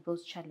some of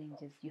those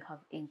challenges you have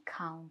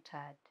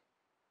encountered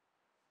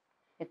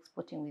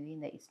exporting within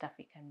the East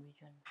African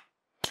region?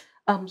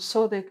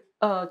 So the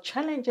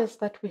challenges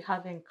that we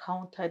have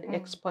encountered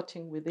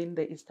exporting within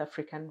the East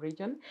African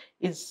region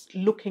is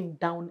looking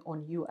down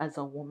on you as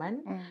a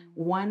woman.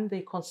 One,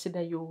 they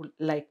consider you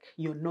like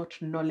you're not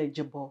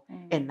knowledgeable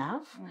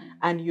enough,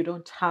 and you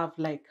don't have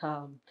like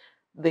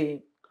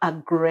the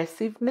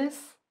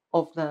aggressiveness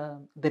of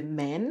the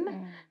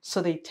men.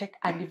 So they take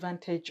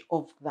advantage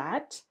of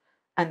that,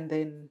 and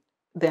then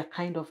they're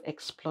kind of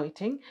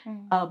exploiting.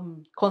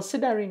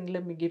 Considering,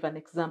 let me give an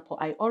example.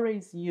 I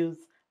always use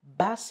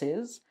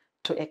buses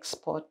to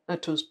export,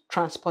 to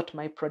transport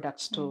my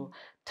products to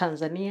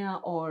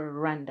Tanzania or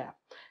Rwanda.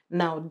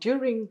 Now,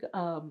 during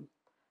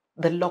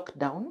the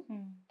lockdown,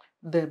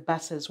 the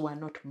buses were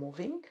not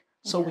moving,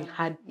 so we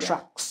had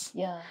trucks.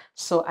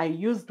 So I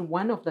used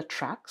one of the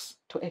trucks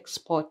to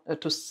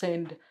export, to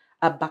send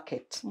a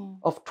bucket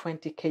of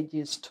 20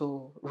 kgs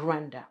to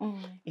Rwanda.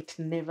 It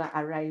never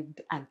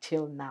arrived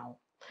until now.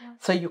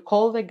 So you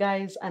call the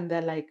guys and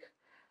they're like,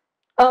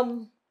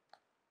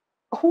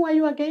 who are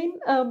you again?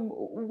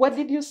 What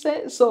did you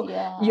say? So,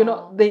 you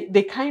know,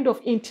 they kind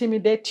of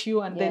intimidate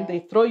you, and then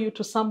they throw you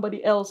to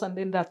somebody else, and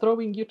then they're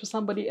throwing you to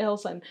somebody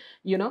else. And,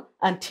 you know,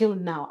 until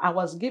now, I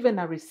was given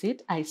a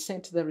receipt. I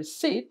sent the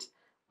receipt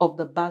of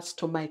the bus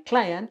to my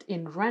client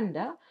in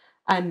Rwanda,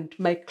 and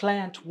my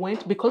client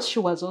went, because she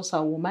was also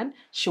a woman,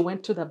 she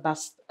went to the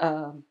bus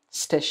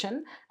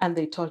station, and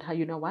they told her,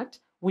 you know what,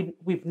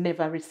 we've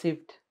never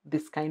received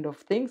this kind of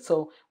thing,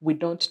 so we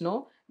don't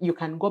know. You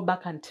can go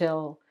back and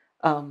tell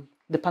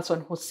the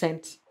person who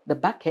sent the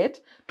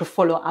bucket to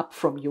follow up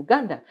from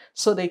Uganda.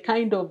 So they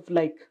kind of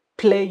like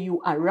play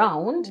you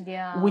around,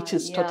 which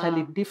is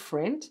totally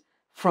different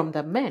from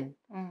the men.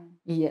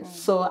 Yes.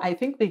 So I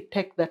think they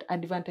take that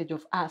advantage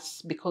of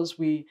us because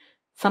we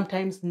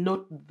sometimes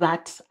not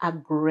that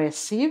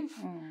aggressive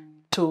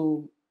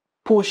to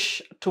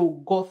push,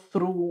 to go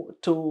through,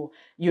 to,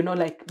 you know,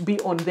 like be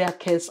on their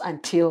case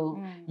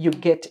until you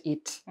get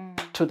it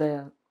to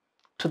the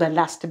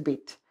last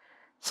bit.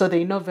 So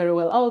they know very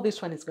well, oh,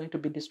 this one is going to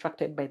be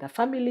distracted by the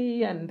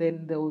family, and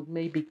then they'll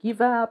maybe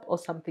give up or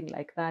something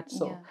like that.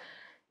 So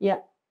yeah,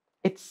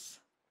 it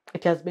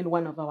has been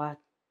one of our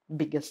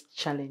biggest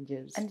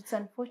challenges. And it's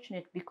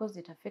unfortunate because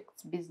it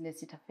affects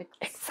business, it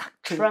affects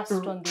trust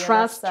on the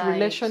other side,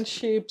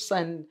 relationships,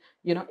 and,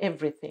 you know,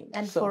 everything.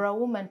 And so, for a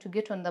woman to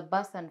get on the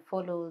bus and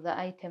follow the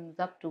items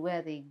up to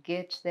where they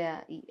get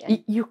there,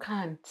 you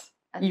can't.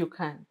 You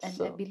can't. And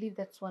so I believe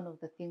that's one of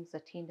the things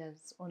that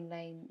hinders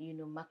online, you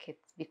know,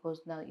 markets, because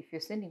now if you're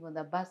sending on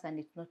the bus and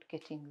it's not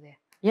getting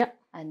there,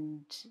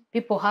 and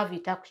people have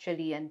it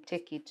actually and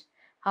take it,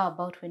 how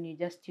about when you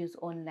just use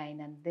online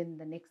and then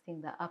the next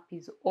thing the app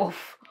is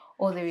off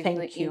or there is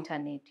no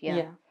internet?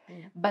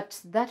 But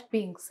that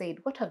being said,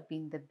 what have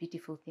been the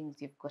beautiful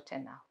things you've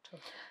gotten out of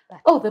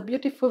that? Oh, the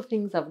beautiful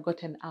things I've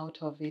gotten out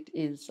of it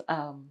is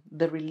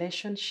the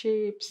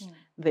relationships,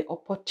 the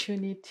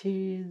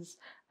opportunities,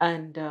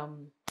 and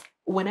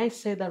when I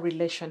say the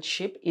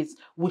relationship is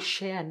we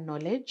share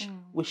knowledge,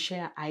 we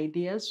share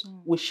ideas,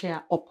 we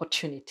share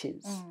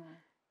opportunities.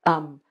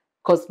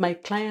 Because my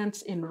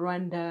clients in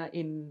Rwanda,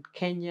 in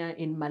Kenya,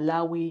 in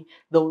Malawi,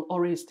 they'll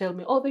always tell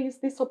me, oh, there is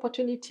this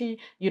opportunity.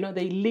 You know,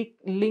 they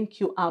link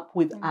you up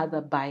with other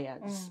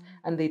buyers.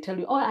 And they tell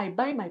you, oh, I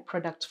buy my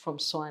product from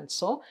so and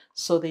so.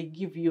 So they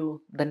give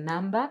you the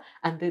number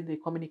and then they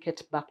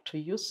communicate back to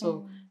you.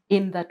 So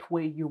in that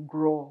way, you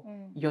grow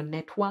your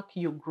network,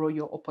 you grow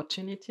your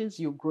opportunities,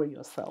 you grow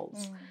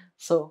yourselves.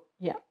 So,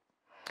 yeah.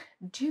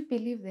 Do you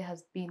believe there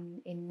has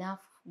been enough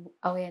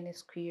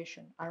awareness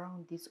creation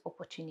around these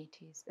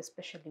opportunities,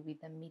 especially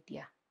with the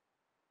media?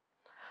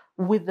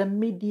 With the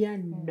media,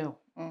 no.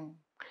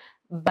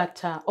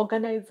 But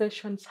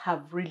organizations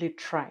have really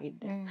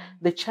tried.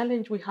 The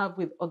challenge we have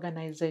with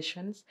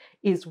organizations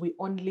is we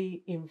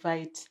only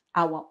invite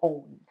our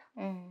own.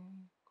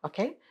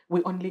 okay?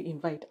 We only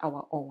invite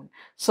our own.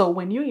 So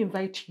when you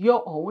invite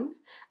your own,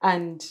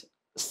 and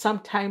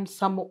sometimes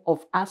some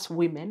of us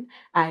women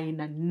are in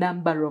a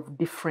number of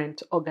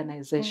different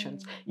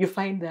organizations, you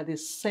find that the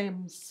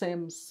same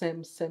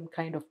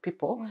kind of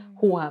people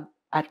who are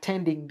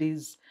attending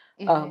these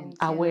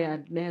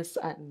awareness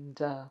and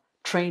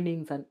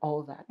trainings and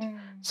all that.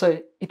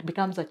 So it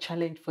becomes a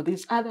challenge for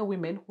these other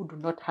women who do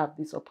not have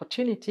this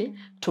opportunity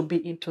to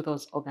be into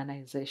those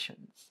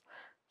organizations.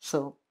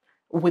 So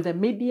with the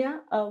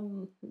media,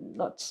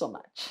 not so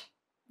much.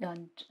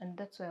 And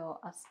that's why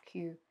I'll ask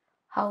you,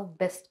 how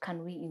best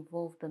can we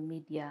involve the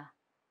media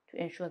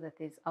to ensure that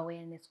there's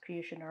awareness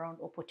creation around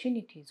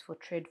opportunities for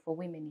trade for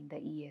women in the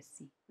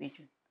EAC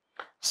region?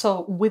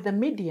 So with the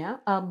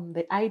media,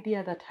 the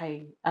idea that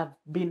I have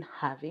been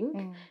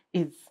having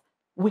is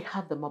we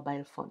have the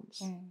mobile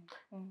phones.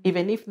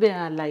 Even if they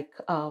are like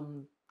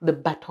the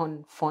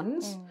button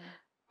phones,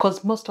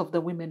 because most of the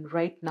women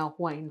right now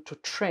who are into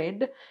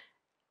trade,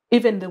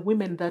 even the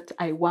women that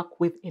I work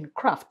with in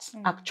crafts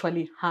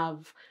actually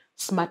have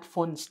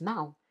smartphones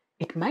now.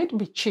 It might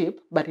be cheap,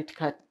 but it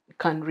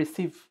can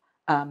receive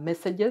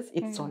messages.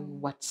 It's on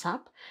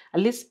WhatsApp.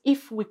 At least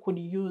if we could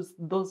use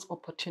those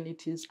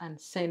opportunities and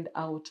send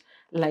out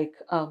like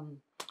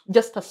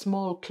just a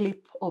small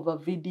clip of a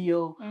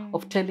video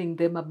of telling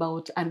them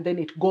about, and then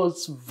it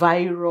goes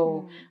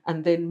viral,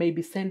 and then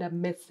maybe send a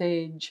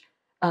message,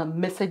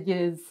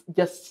 messages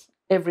just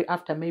every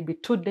after maybe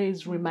 2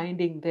 days,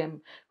 reminding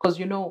them, because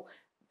you know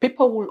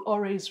people will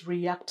always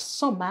react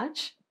so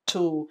much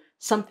to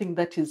something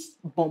that is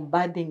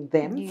bombarding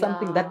them,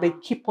 something that they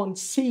keep on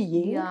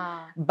seeing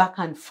back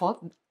and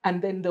forth,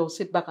 and then they'll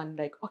sit back and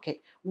like,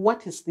 okay,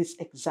 what is this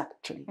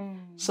exactly?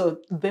 So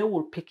they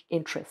will pick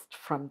interest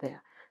from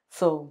there.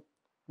 So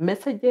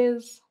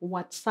messages,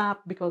 WhatsApp,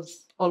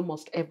 because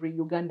almost every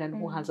Ugandan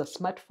who has a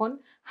smartphone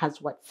has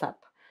WhatsApp.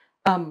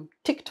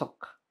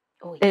 TikTok.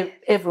 Oh, yes.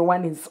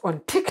 Everyone is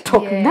on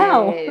TikTok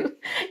now.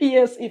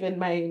 Yes, even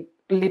my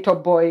little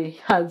boy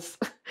has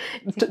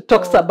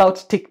talks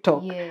about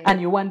TikTok.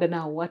 And you wonder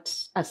now what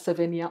a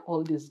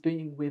 7-year-old is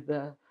doing with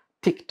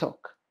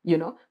TikTok, you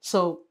know?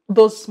 So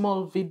those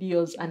small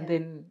videos, and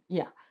then,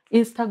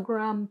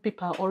 Instagram,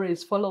 people are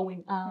always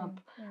following up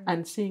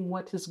and seeing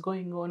what is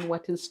going on,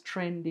 what is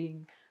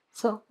trending.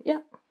 So,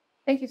 yeah.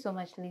 Thank you so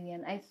much,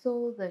 Lillian. I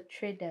saw the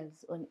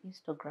traders on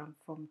Instagram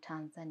from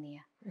Tanzania.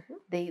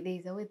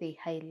 There's a way they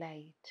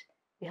highlight,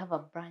 we have a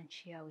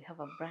branch here, we have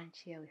a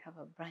branch here, we have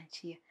a branch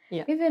here.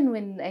 Yeah. Even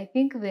when I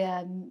think they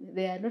are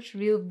not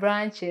real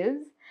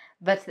branches,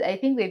 but I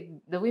think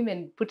the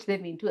women put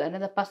them into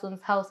another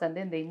person's house and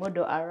then they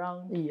model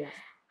around. Yes.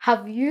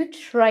 Have you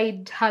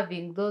tried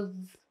having those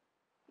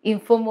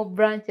informal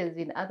branches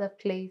in other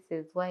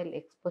places while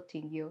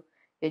exporting your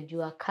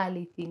Jua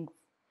Kali things?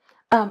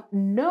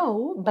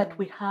 No, but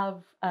we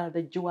have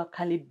the Jua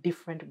Kali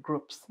different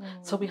groups.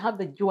 So we have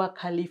the Jua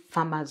Kali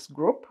Farmers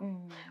Group.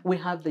 We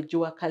have the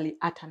Jua Kali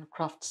Art and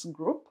Crafts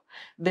Group.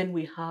 Then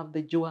we have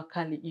the Jua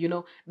Kali, you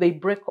know, they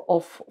break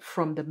off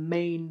from the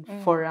main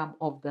forum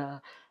of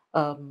the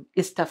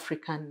East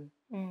African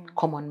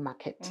Common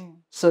Market.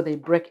 So they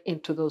break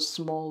into those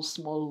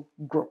small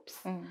groups.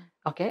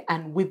 Okay,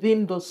 and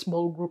within those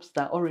small groups,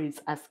 they're always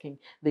asking,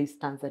 there is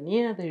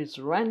Tanzania, there is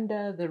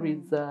Rwanda, there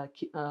is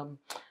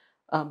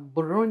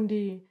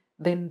Burundi,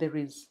 then there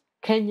is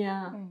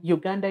Kenya,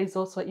 Uganda is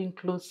also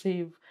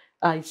inclusive.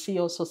 I see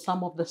also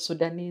some of the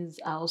Sudanese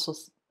are also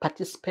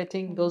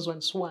participating, those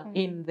ones who are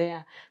in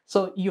there.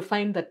 So you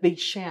find that they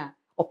share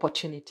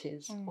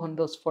opportunities on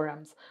those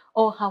forums.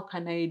 Oh, how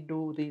can I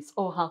do this?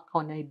 Oh, how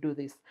can I do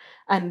this?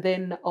 And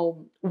then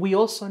we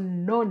also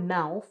know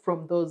now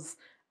from those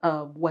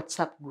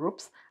WhatsApp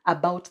groups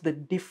about the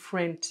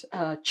different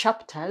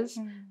chapters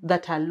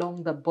that are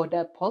along the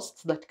border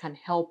posts that can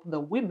help the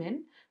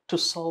women to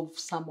solve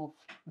some of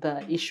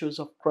the issues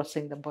of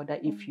crossing the border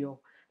if you're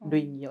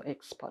doing your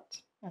export.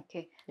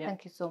 Okay,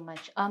 thank you so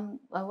much. I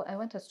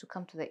want us to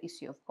come to the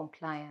issue of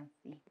compliance.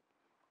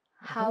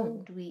 How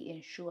do we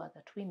ensure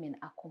that women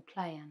are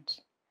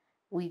compliant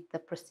with the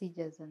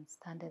procedures and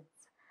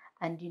standards,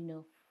 and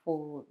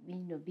for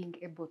being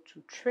able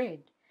to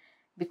trade?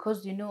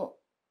 Because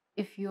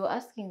if you're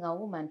asking a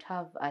woman to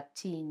have a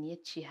tin, yet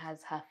she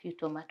has her few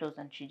tomatoes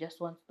and she just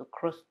wants to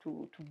cross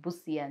to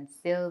Busia and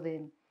sell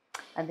them,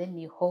 and then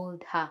you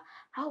hold her,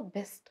 how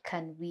best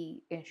can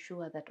we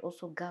ensure that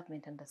also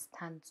government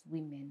understands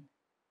women?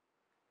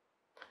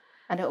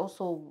 And I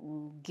also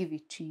will give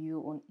it to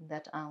you on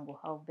that angle,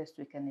 how best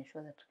we can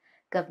ensure that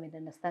government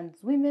understands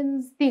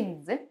women's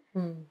things.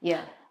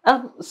 Yeah.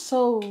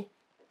 So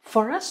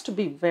for us to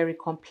be very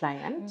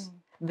compliant,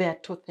 there are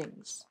two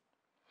things.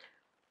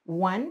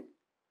 One,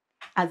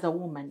 as a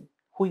woman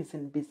who is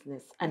in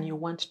business and you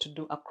want to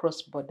do a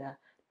cross-border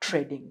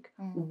trading,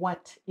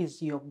 what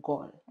is your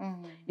goal?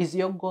 Is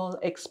your goal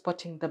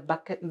exporting the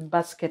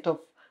basket of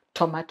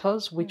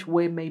tomatoes, which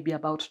weigh maybe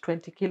about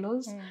 20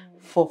 kilos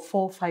for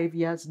 4 or 5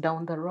 years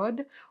down the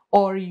road?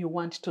 Or you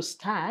want to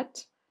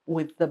start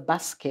with the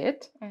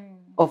basket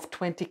of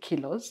 20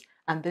 kilos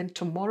and then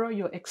tomorrow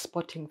you're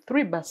exporting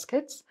 3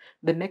 baskets,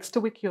 the next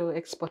week you're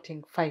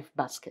exporting 5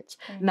 baskets.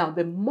 Now,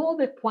 the more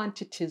the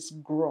quantities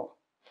grow,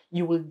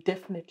 you will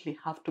definitely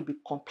have to be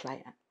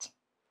compliant.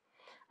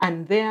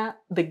 And there,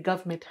 the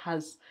government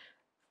has,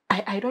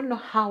 I don't know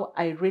how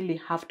I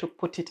really have to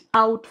put it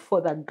out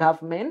for the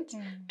government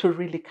to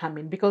really come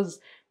in, because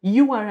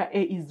URA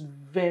is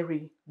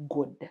very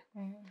good.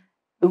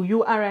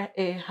 URA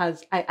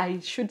has, I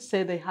should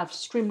say, they have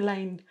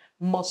streamlined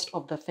most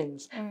of the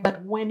things.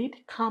 But when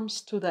it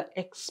comes to the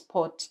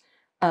export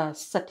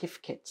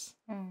certificates,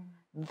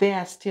 they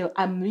are still,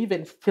 I'm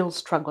even still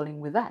struggling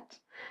with that.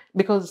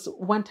 Because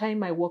one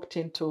time I walked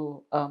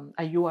into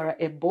a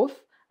URA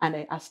booth and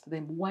I asked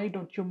them, why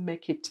don't you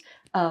make it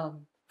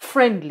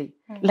friendly?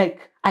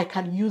 Like I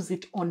can use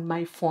it on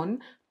my phone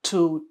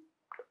to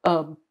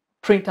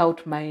print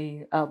out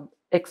my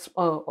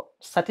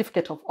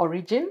certificate of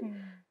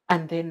origin,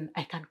 and then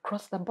I can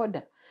cross the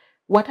border.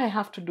 What I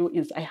have to do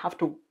is I have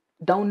to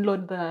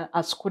download the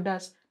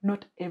ASCUDAs.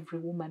 Not every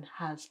woman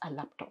has a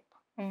laptop.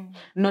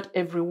 Not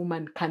every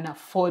woman can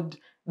afford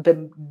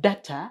the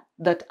data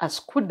that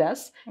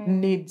ASCUDAs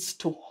needs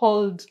to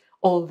hold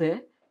all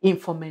the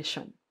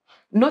information.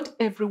 Not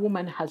every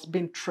woman has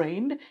been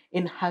trained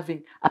in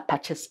having a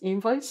purchase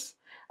invoice,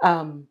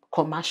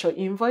 commercial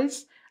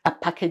invoice, a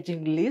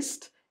packaging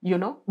list, you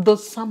know,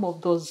 some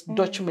of those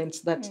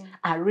documents that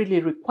are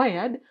really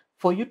required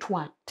for you to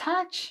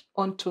attach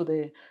onto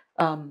the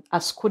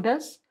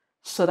ASCUDAs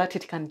so that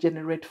it can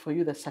generate for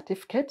you the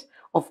certificate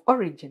of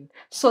origin.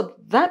 So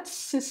that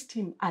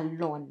system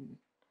alone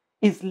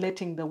is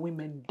letting the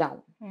women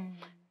down.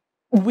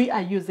 We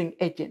are using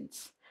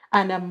agents,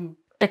 and I'm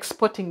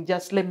exporting,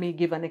 just let me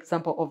give an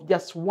example of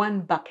just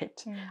 1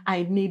 bucket.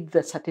 I need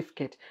the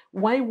certificate.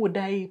 Why would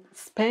I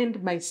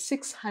spend my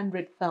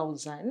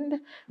 600,000,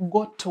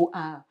 go to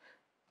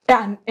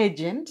an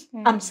agent?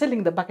 I'm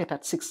selling the bucket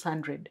at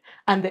 600,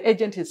 and the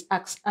agent is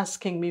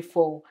asking me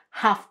for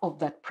half of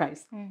that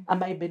price.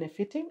 Am I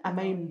benefiting? Am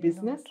I in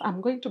business?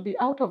 I'm going to be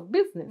out of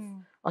business.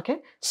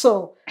 Okay,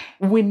 so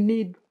we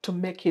need to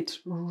make it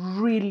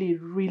really,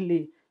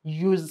 really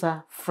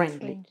user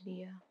friendly.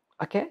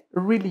 Okay,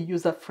 really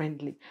user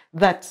friendly,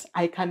 that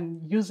I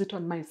can use it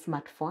on my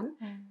smartphone,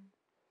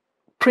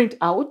 print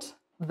out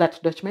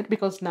that document,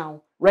 because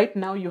now, right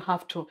now, you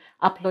have to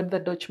upload the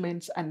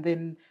documents, and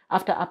then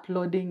after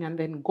uploading, and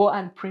then go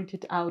and print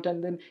it out,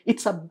 and then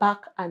it's a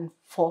back and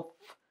forth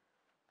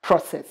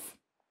process.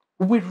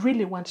 We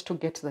really want to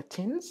get the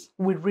teens.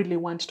 We really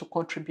want to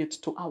contribute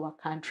to our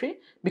country,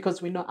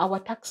 because we know our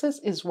taxes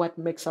is what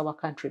makes our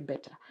country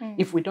better.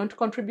 If we don't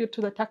contribute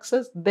to the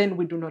taxes, then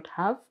we do not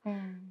have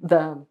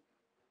the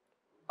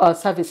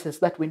services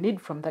that we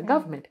need from the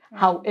government.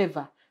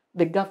 However,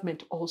 the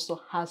government also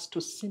has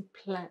to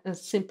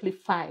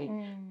simplify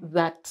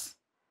that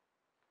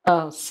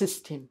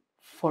system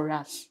for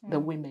us,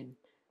 the women,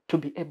 to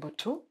be able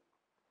to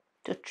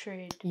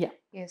trade. Yeah.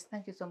 Yes,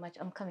 thank you so much.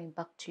 I'm coming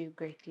back to you,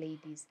 great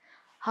ladies.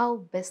 How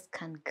best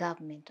can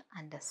government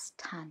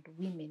understand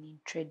women in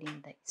trade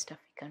in the East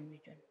African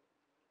region?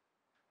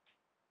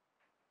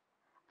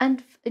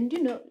 And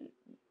you know,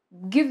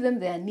 give them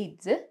their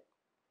needs,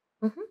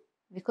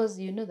 because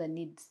you know the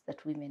needs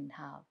that women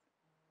have.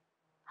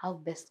 How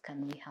best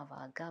can we have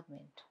our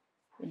government,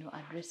 you know,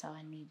 address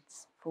our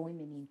needs for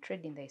women in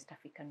trade in the East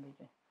African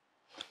region?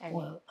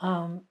 Well,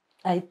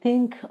 I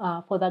think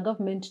for the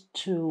government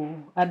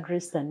to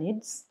address the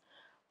needs,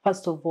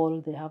 first of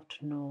all, they have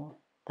to know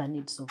the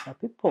needs of the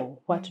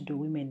people. What do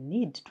women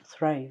need to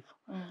thrive?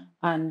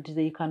 And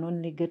they can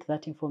only get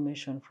that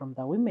information from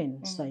the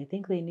women. So I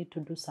think they need to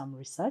do some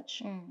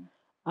research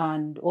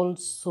and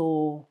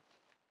also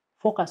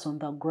focus on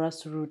the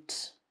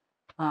grassroots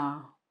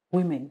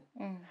women.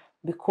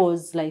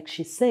 Because like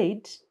she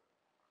said,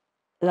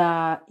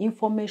 the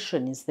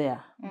information is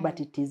there, but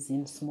it is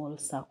in small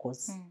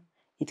circles.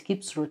 It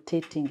keeps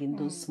rotating in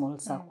those small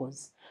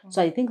circles.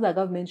 So I think the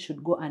government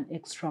should go an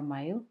extra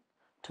mile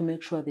to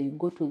make sure they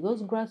go to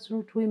those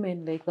grassroots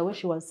women, like the way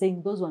she was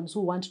saying, those ones who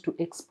want to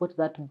export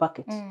that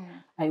bucket.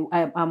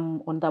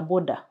 I'm on the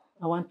border.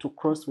 I want to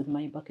cross with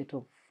my bucket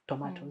of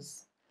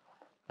tomatoes.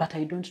 But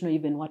I don't know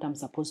even what I'm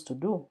supposed to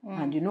do.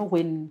 And you know,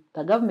 when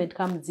the government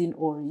comes in,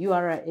 or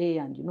URA,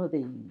 and you know,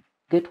 they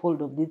get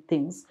hold of these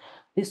things,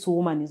 this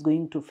woman is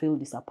going to feel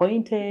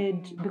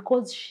disappointed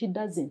because she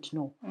doesn't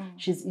know.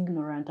 She's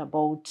ignorant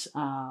about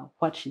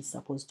what she's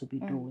supposed to be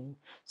doing.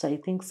 So I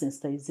think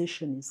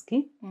sensitization is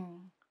key,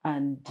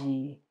 and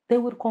they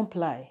will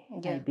comply,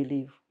 I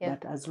believe.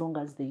 But as long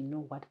as they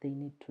know what they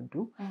need to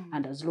do,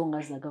 and as long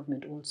as the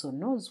government also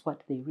knows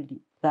what they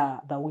really,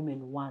 the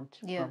women want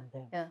from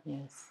them.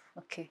 Yes.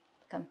 Okay,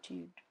 come to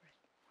you.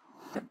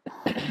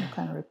 You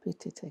can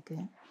repeat it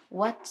again.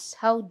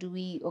 How do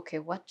we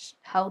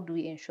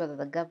ensure that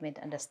the government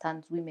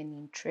understands women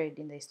in trade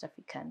in the East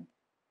African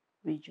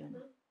region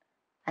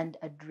and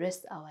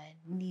address our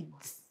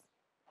needs,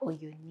 or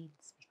your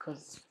needs?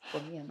 Because for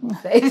me, I'm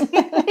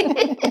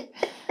excited.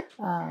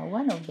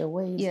 One of the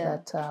ways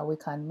that we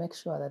can make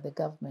sure that the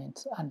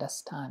government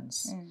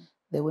understands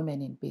the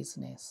women in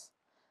business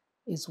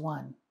is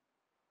one,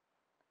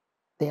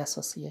 the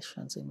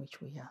associations in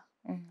which we are.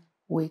 Mm.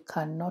 We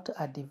cannot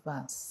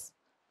advance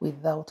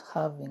without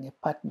having a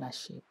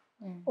partnership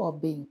or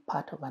being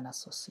part of an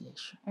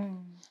association.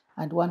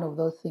 And one of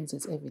those things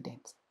is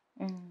evidence.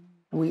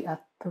 We are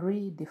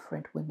 3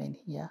 different women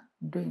here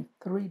doing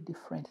 3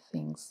 different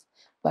things,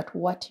 but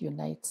what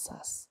unites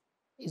us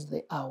is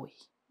the AWE,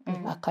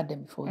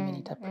 Academy for Women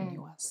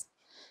Entrepreneurs.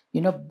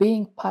 You know,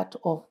 being part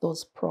of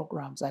those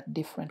programs at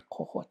different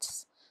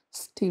cohorts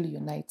still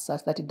unites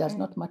us, that it does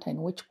not matter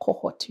in which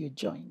cohort you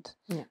joined,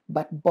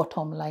 but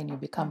bottom line, you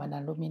become an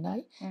alumni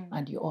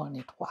and you all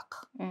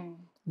network.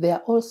 There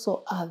are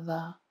also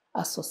other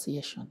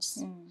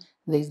associations.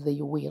 There is the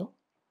UWIL,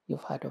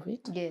 you've heard of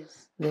it.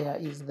 Yes. There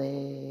is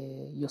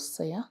the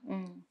USEA,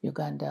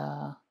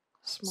 Uganda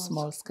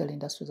Small Scale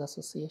Industries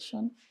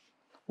Association.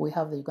 We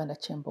have the Uganda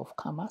Chamber of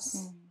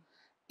Commerce.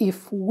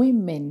 If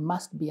women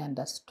must be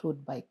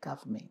understood by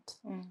government,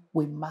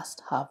 we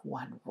must have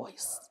one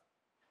voice.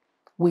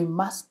 We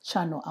must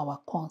channel our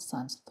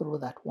concerns through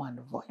that one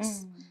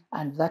voice.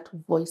 And that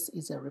voice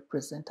is a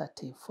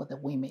representative for the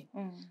women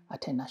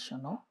at a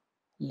national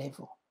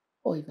level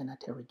or even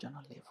at a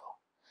regional level.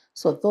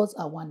 So those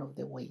are one of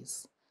the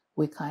ways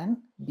we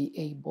can be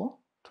able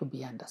to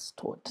be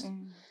understood.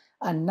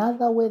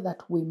 Another way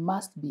that we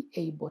must be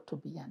able to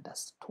be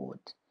understood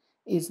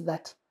is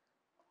that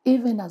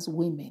even as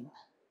women,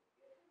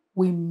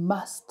 we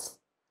must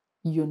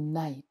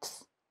unite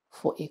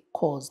for a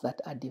cause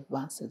that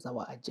advances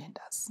our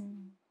agendas.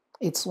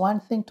 It's one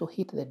thing to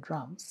hit the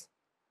drums,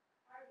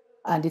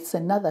 and it's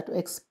another to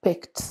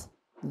expect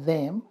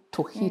them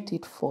to hit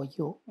it for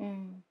you.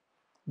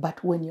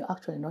 But when you're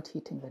actually not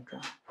hitting the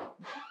drum,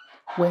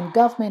 when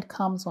government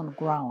comes on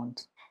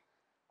ground,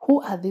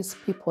 who are these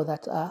people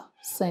that are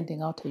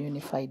sending out a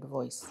unified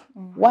voice?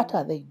 What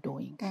are they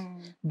doing?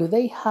 Do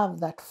they have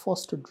that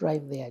force to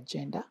drive their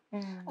agenda?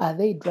 Are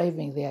they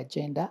driving the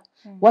agenda?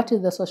 What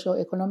is the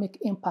socio-economic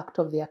impact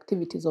of the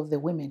activities of the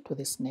women to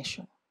this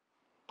nation?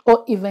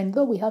 Or even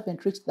though we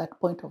haven't reached that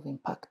point of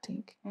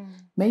impacting,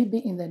 maybe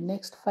in the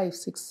next 5,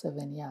 6,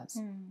 7 years,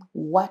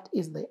 what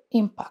is the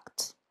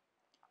impact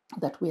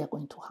that we are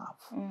going to have?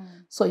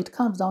 So it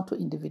comes down to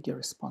individual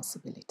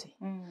responsibility.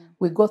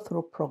 We go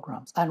through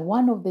programs, and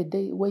one of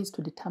the ways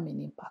to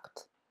determine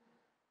impact,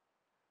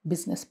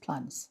 business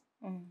plans.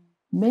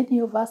 Many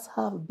of us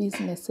have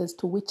businesses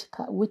to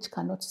which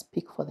cannot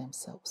speak for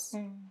themselves.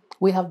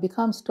 We have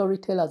become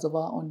storytellers of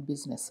our own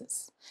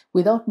businesses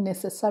without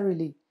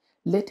necessarily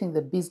letting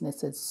the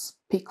businesses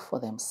speak for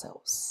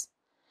themselves.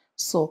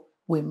 So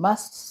we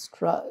must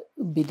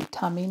be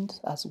determined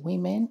as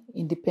women,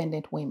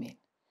 independent women,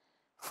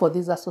 for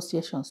these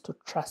associations to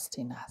trust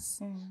in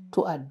us,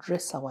 to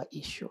address our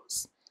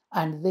issues,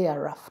 and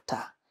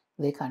thereafter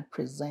they can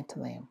present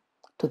them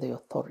to the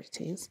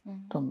authorities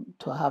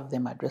to have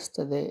them addressed.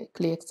 The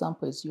clear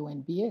example is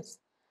UNBS.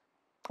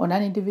 On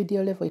an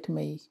individual level, it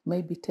may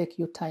maybe take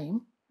you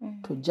time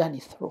to journey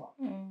through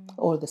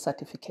all the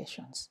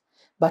certifications.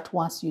 But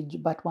once you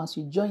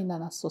join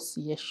an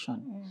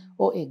association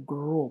or a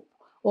group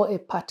or a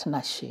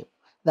partnership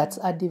that's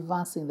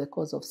advancing the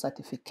cause of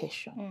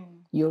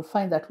certification, you'll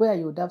find that where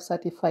you would have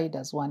certified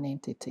as one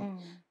entity,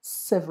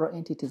 several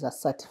entities are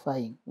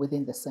certifying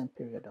within the same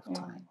period of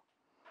time.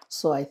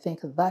 So I think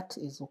that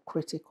is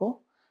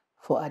critical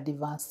for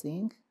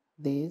advancing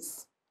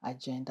these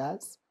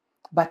agendas.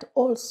 But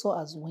also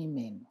as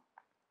women,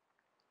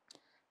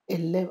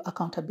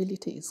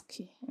 accountability is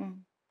key.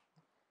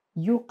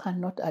 You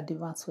cannot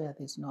advance where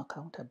there's no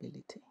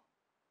accountability.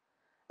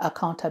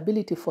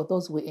 Accountability for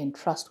those we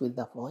entrust with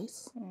the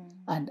voice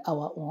and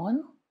our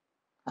own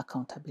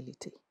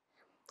accountability.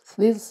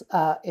 These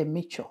are a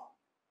mutual.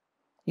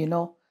 You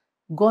know,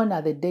 gone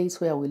are the days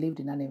where we lived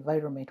in an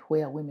environment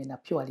where women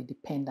are purely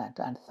dependent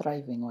and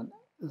thriving on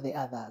the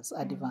others,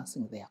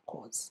 advancing their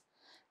cause.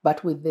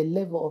 But with the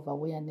level of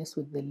awareness,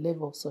 with the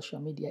level of social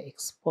media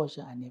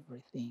exposure and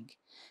everything,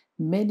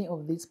 many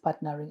of these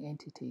partnering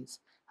entities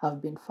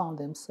have been found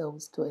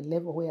themselves to a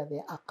level where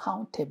they're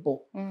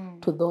accountable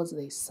to those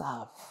they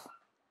serve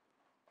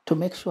to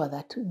make sure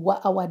that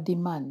our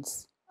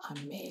demands are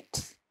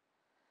met.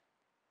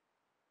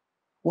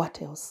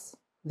 What else?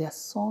 There are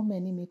so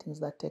many meetings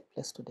that take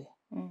place today.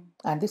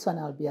 And this one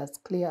I'll be as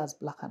clear as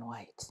black and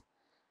white.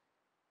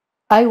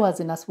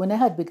 When I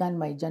had begun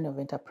my journey of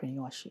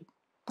entrepreneurship,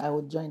 I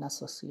would join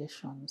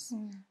associations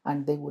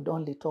and they would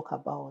only talk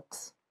about,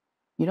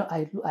 you know,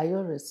 I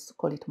always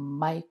call it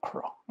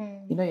micro.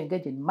 You know, you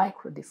engage in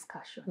micro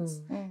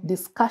discussions,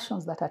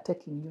 discussions that are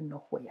taking you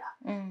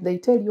nowhere. They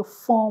tell you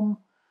form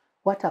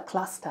what are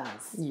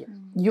clusters.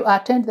 You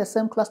attend the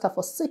same cluster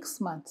for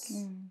 6 months,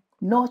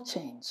 no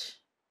change.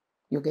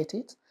 You get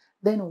it?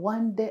 Then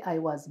one day I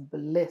was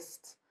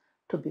blessed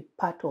to be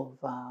part of,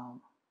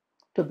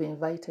 to be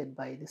invited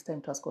by, this time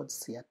it was called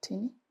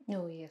Siatini.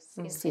 Oh, yes.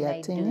 Siatini.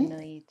 I do know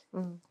it.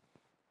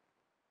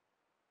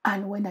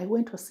 And when I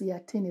went to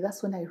Siatini,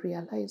 that's when I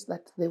realized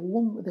that the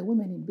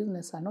women in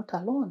business are not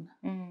alone.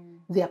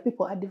 There are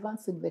people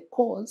advancing the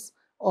cause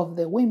of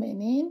the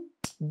women in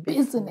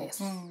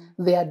business.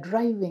 They are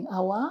driving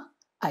our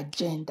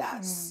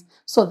agendas.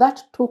 So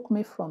that took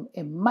me from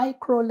a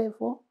micro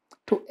level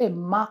to a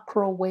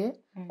macro way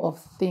of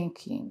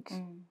thinking.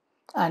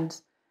 And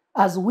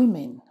as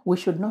women, we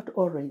should not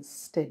always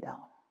stay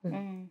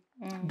down.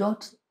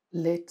 Don't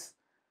let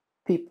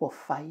people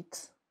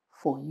fight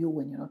for you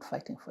when you're not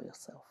fighting for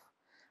yourself.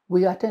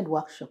 We attend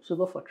workshops, we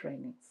go for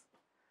trainings.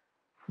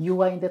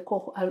 You are in the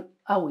cohort,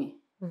 are we?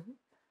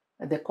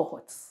 The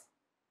cohorts.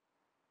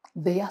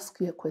 They ask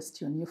you a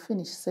question, you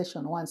finish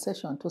session 1,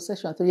 session 2,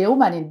 session 3. A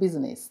woman in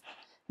business,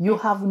 you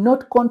have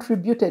not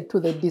contributed to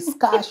the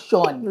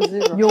discussion.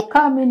 You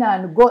come in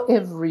and go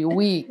every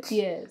week.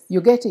 Yes.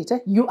 You get it?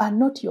 You are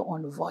not your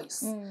own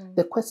voice.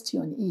 The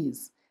question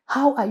is,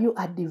 how are you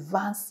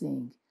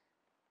advancing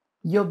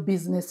your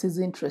business's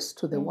interest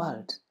to the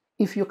world?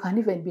 If you can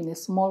even be in a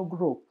small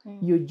group,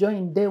 you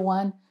join day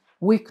 1,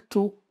 week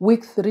 2,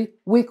 week 3,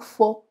 week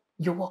 4,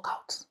 you walk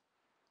out.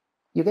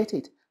 You get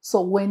it?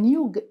 So when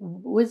you get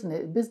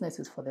business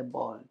is for the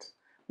bold.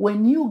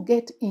 When you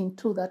get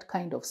into that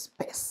kind of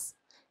space,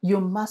 you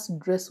must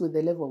dress with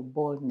a level of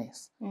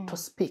boldness to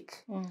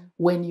speak.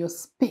 When you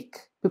speak,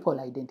 people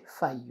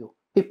identify you.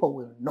 People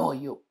will know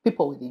you.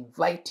 People will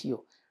invite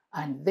you.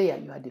 And there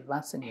you are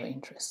advancing your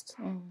interest.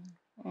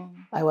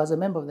 I was a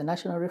member of the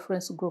National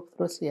Reference Group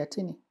through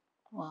Siatini.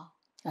 Wow.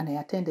 And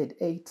I attended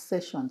 8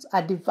 sessions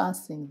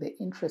advancing the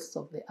interests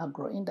of the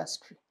agro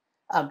industry,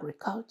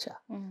 agriculture.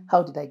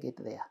 How did I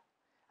get there?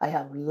 I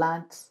have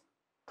learned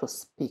to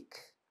speak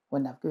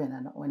when I'm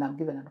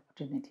given an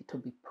opportunity to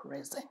be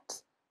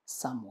present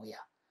somewhere.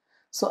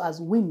 So as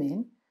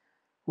women,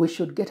 we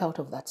should get out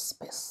of that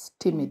space.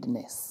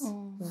 Timidness,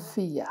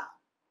 fear,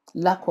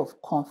 lack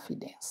of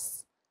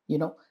confidence. You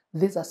know,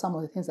 these are some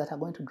of the things that are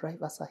going to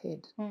drive us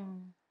ahead.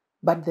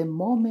 But the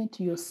moment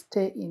you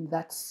stay in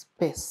that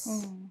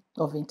space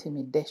of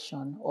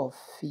intimidation, of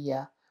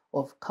fear,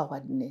 of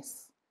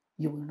cowardness,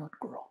 you will not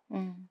grow.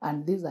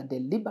 And these are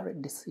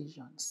deliberate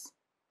decisions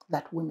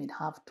that women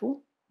have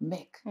to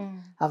make.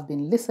 I've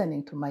been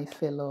listening to my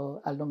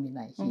fellow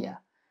alumni here.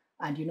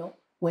 And you know,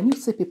 when you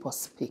see people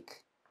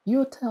speak,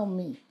 you tell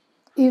me,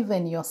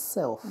 even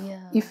yourself,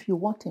 if you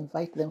want to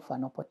invite them for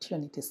an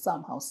opportunity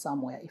somehow,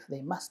 somewhere, if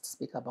they must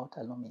speak about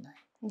alumni,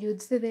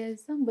 you'd say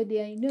there's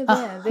somebody I know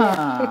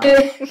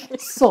there.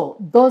 So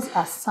those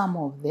are some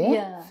of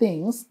the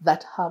things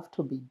that have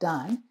to be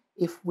done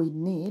if we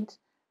need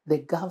the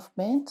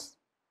government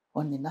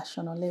on a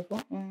national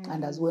level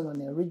and as well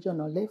on a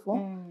regional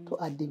level to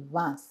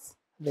advance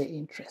the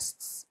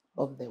interests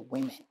of the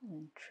women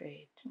in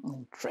trade.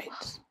 In trade.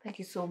 Wow, thank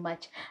you so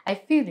much. I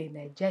feel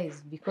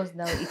energized because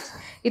now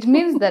it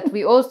means that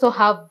we also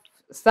have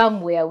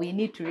somewhere we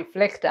need to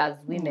reflect as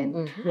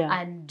women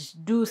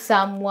and do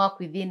some work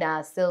within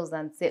ourselves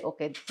and say,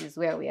 okay, this is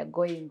where we are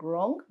going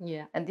wrong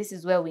and this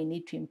is where we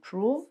need to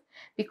improve.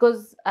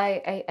 Because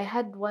I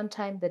had one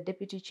time the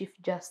Deputy Chief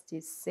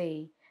Justice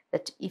say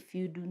that if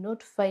you do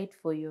not fight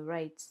for your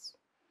rights,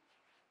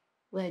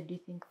 where do you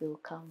think they will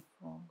come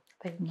from?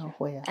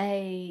 Nowhere.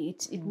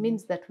 It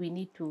means that we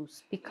need to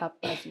speak up,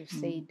 as you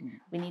said.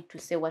 We need to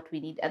say what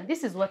we need. And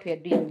this is what we are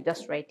doing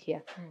just right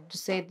here. To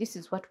say this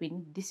is what we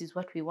need, this is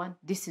what we want,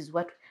 this is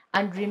what...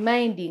 And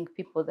reminding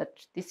people that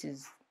this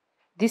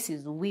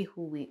is we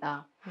who we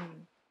are.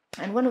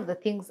 And one of the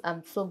things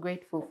I'm so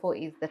grateful for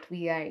is that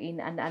we are in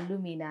an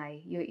alumni.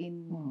 You're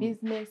in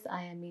business.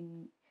 I am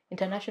in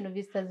International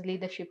Visitors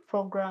Leadership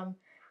Program.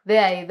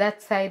 There,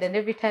 that side. And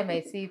every time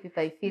I see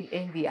people, I feel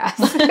envious.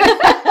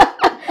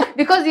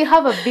 Because you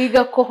have a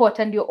bigger cohort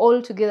and you're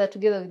all together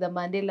with the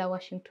Mandela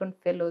Washington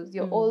Fellows.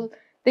 You're all,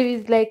 there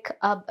is like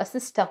a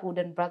sisterhood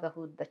and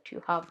brotherhood that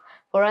you have.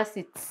 For us,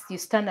 it's you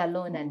stand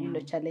alone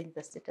and, challenge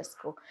the status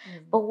quo.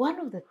 But one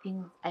of the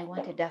things I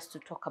wanted us to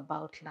talk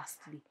about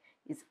lastly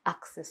is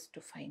access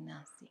to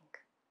financing.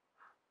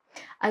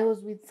 I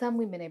was with some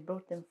women, I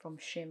brought them from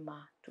Shema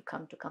to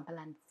come to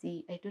Kampala and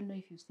see, I don't know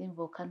if you've seen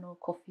Volcano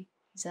Coffee.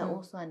 These are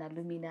also an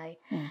alumni,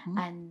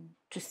 and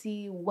to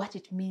see what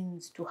it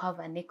means to have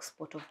an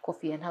export of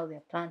coffee and how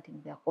they're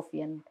planting their coffee.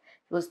 And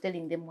he was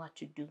telling them what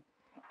to do.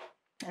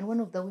 And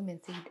one of the women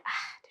said,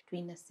 the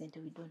Trainer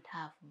Center, we don't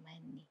have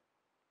money.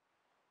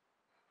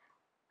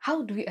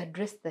 How do we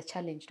address the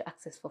challenge to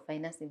access for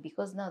financing?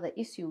 Because now the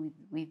issue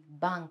with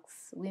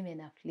banks,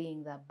 women are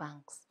fleeing the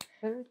banks.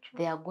 Very true.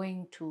 They are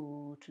going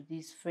to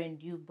this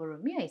friend, you borrow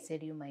me, I sell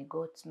you my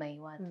goats, my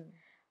what.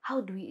 How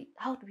do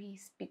we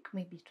speak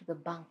maybe to the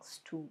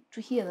banks to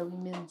hear the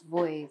women's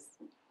voice?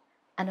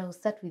 And I'll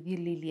start with you,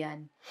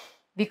 Lillian,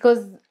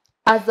 because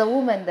as a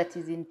woman that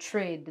is in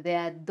trade, there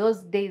are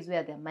those days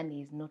where their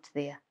money is not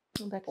there,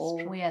 or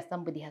true. Where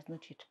somebody has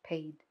not yet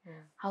paid.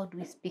 How do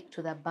we speak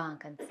to the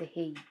bank and say,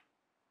 hey,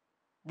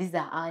 these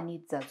are our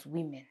needs as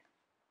women?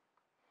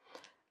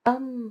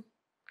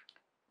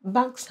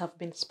 Banks have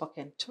been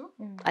spoken to.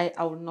 I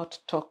will not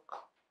talk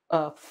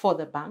for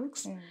the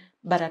banks,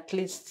 but at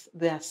least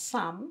there are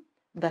some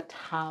that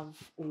have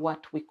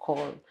what we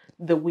call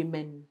the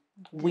women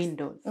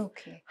windows.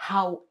 Okay.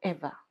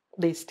 However,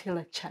 there's still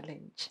a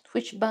challenge.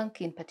 Which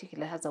bank in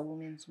particular has a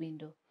women's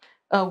window?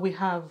 We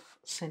have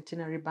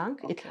Centenary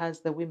Bank. Okay. It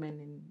has the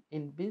women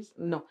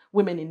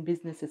women in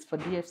businesses for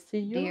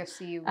DFCU.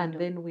 DFCU. And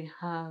then we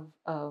have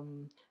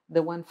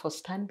the one for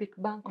Stanbic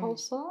Bank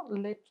also.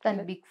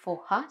 Stanbic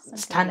for her.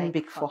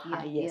 Stanbic for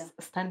her, yes.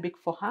 Yeah. Stanbic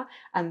for her.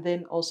 And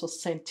then also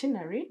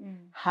Centenary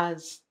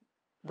has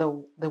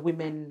the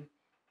women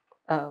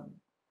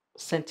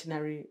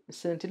Centenary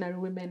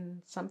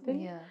women something.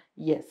 Yeah.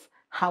 Yes.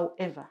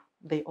 However,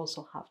 they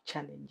also have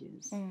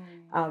challenges.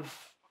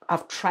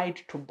 I've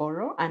tried to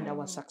borrow and I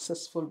was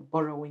successful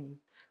borrowing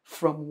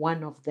from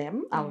one of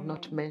them. I will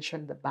not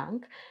mention the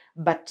bank,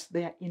 but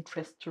their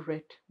interest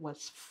rate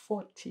was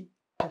 40%.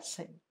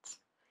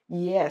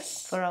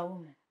 Yes. For a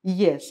woman.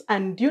 Yes.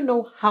 And do you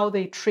know how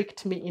they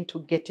tricked me into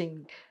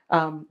getting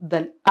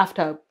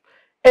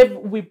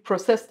we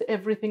processed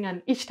everything,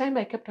 and each time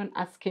I kept on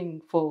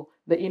asking for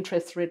the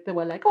interest rate, they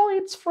were like, oh,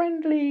 it's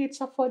friendly, it's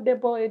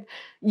affordable.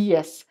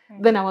 Yes.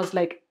 Then I was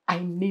like, I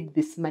need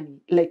this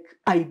money. Like,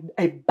 I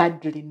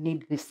badly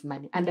need this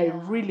money. And I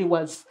really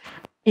was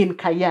in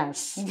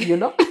chaos, you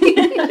know?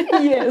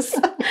 Yes.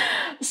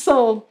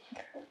 So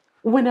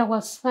when I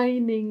was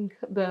signing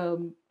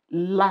the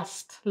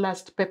last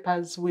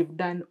papers, we've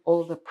done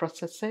all the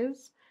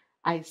processes,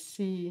 I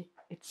see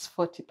it's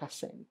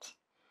 40%.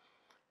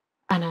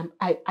 And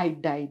I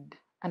died.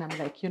 And I'm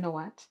like, you know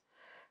what?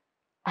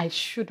 I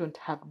shouldn't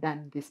have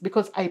done this,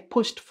 because I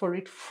pushed for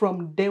it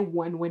from day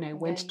one when I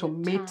went to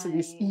meet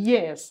this.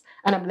 Yes.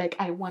 And I'm like,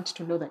 I want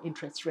to know the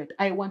interest rate.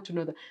 I want to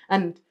know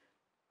and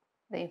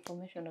the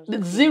information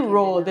was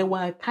zero. They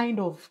were kind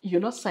of,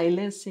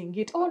 silencing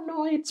it. Oh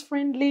no, it's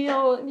friendly.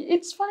 Oh,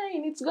 it's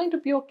fine. It's going to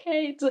be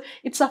okay.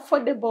 It's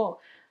affordable.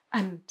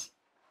 And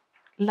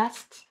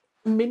last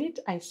minute,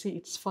 I see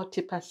it's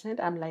 40%.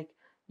 I'm like,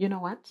 you know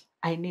what?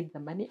 I need the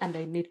money and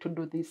I need to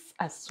do this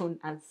as soon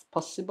as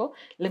possible.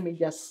 Let me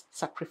just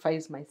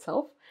sacrifice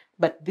myself.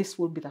 But this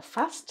will be the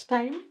first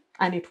time.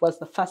 And it was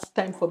the first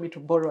time for me to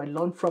borrow a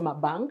loan from a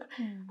bank.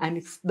 And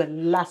it's the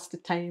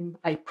last time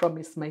I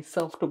promised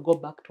myself to go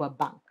back to a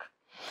bank.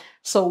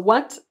 So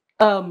what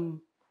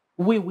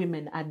we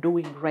women are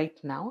doing right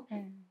now,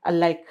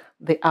 like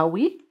the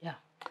AWI,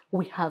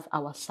 we have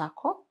our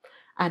circle.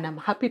 And I'm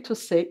happy to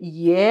say,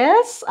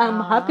 yes,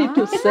 I'm happy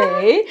to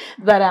say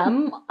that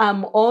I'm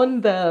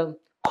on the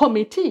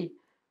committee.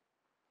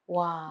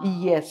 Wow.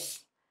 Yes.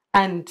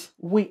 And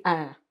we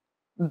are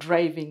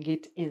driving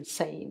it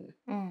insane.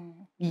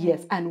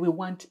 Yes. And we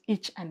want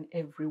each and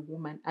every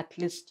woman at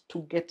least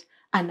to get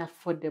an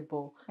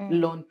affordable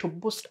loan to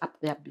boost up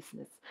their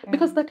business.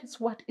 Because that is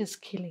what is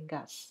killing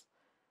us.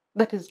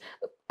 That is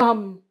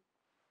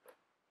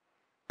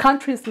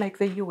countries like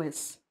the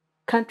US,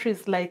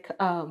 countries like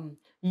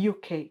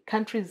UK,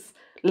 countries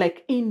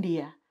like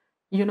India,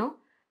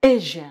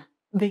 Asia,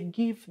 they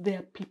give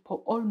their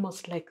people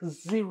almost like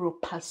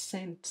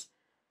 0%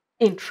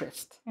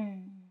 interest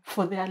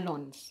for their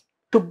loans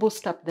to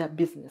boost up their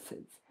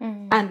businesses.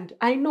 And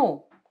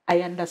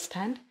I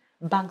understand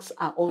banks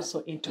are also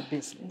into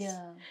business.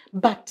 Yeah.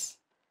 But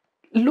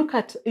look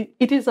at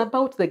it is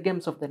about the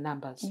games of the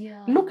numbers.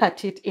 Yeah. Look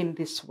at it in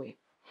this way.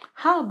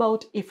 How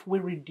about if we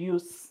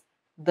reduce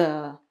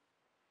the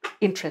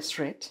interest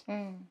rate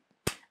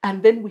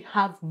and then we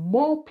have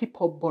more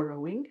people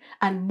borrowing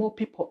and more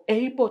people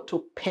able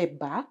to pay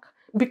back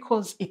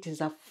because it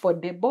is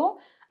affordable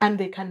and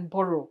they can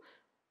borrow?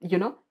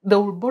 They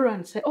will borrow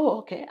and say, oh,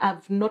 okay,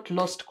 I've not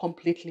lost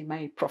completely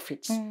my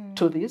profits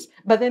to this.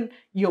 But then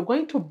you're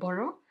going to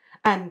borrow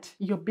and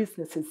your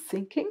business is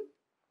sinking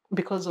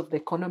because of the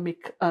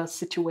economic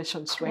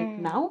situations right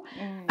now.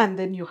 And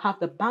then you have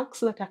the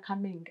banks that are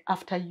coming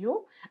after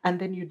you. And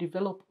then you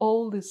develop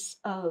all these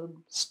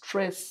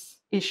stress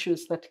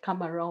issues that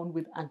come around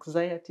with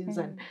anxieties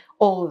and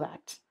all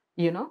that,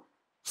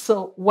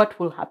 So what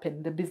will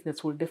happen? The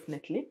business will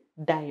definitely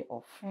die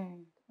off.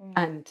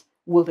 And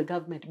will the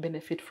government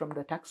benefit from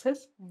the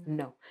taxes?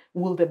 No.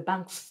 Will the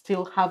banks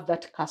still have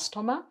that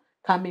customer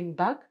coming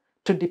back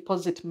to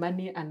deposit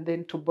money and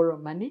then to borrow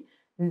money?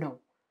 No.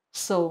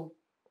 So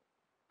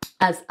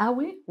as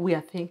we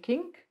are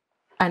thinking,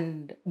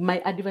 and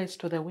my advice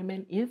to the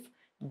women is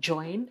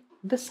join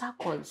the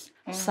circles.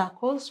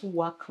 Circles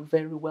work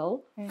very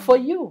well for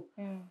you.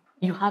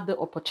 You have the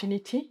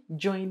opportunity,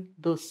 join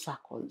those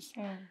circles.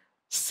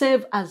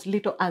 Save as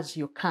little as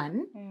you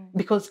can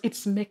because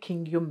it's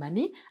making you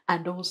money,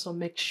 and also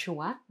make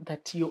sure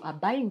that you are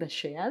buying the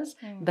shares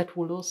that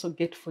will also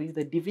get for you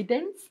the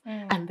dividends,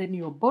 and then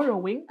you're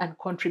borrowing and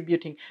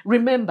contributing.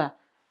 Remember,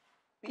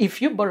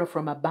 if you borrow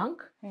from a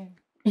bank,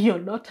 you're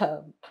not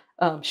a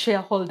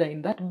shareholder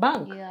in that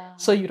bank.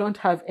 So you don't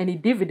have any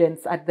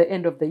dividends at the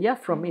end of the year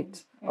from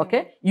it.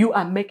 Okay? You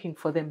are making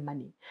for them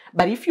money.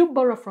 But if you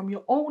borrow from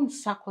your own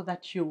circle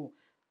that you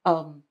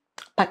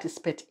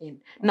participate in.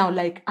 Now,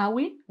 like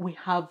we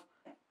have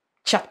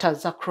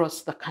chapters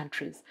across the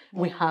countries.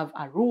 We have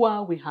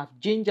Arua, we have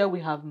Jinja, we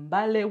have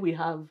Mbale, we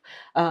have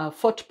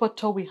Fort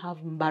Porto, we have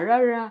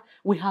Mbarara,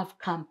 we have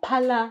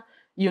Kampala,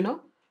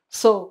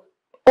 So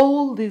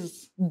all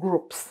these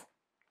groups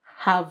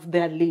have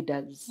their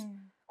leaders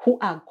who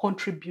are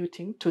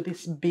contributing to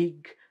this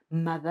big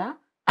mother,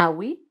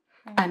 Awi,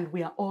 and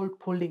we are all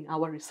pulling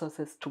our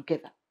resources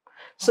together.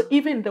 So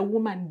even the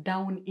woman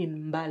down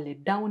in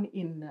Mbale, down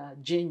in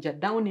Jinja,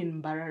 down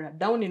in Mbarara,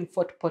 down in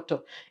Fort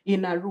Poto,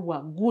 in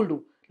Arua,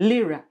 Gulu,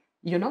 Lira,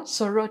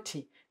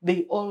 Soroti,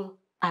 they all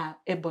are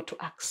able to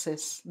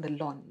access the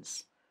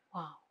loans.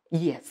 Wow.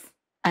 Yes.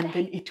 And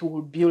then it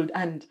will build.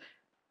 And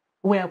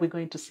where are we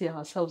going to see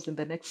ourselves in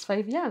the next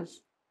 5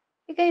 years?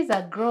 You guys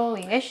are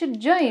growing. I should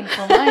join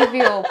from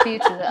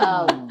IVOP to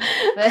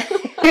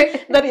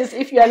the That is,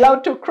 if you're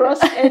allowed to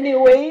cross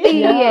anyway.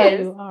 Yeah, yes.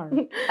 you are.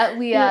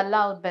 We are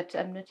allowed, but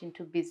I'm not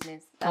into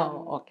business.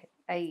 Okay.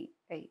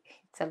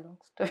 It's a long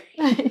story.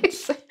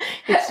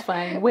 it's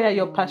fine. Where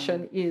your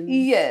passion is.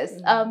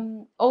 Yes.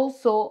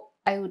 Also,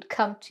 I would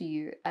come to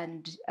you,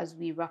 and as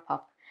we wrap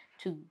up,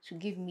 to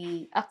give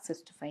me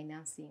access to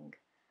financing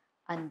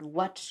and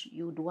what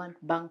you would want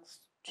banks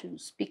to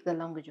speak the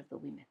language of the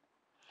women.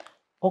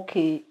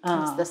 Okay.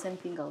 It's the same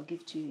thing I'll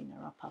give to you in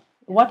a wrap up.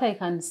 What I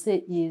can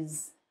say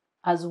is,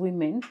 as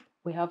women,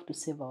 we have to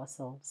save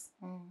ourselves.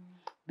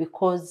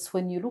 Because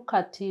when you look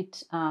at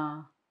it,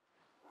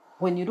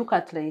 when you look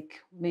at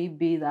like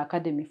maybe the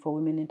Academy for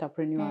Women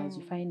Entrepreneurs,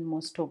 you find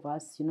most of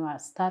us, are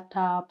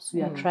startups.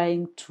 We are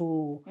trying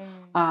to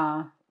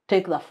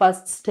take the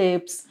first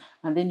steps,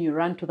 and then you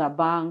run to the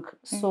bank.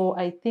 So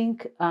I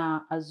think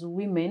as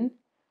women,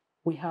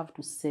 we have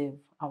to save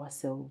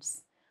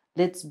ourselves.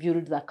 Let's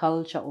build the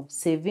culture of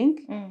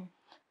saving.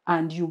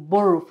 And you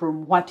borrow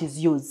from what is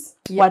yours,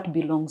 what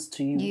belongs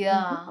to you.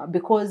 Yeah.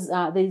 Because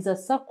there is a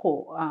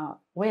circle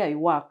where I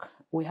work.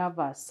 We have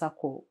a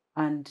circle,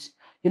 and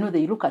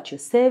they look at your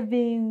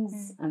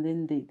savings, and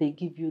then they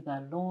give you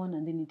the loan,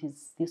 and then it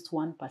is this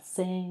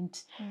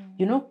 1%.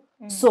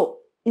 So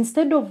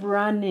instead of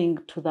running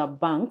to the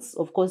banks,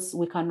 of course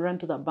we can run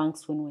to the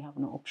banks when we have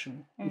no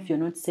option. If you're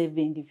not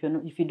saving,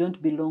 if you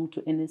don't belong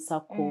to any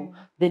circle,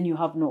 then you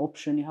have no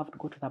option. You have to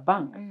go to the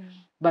bank.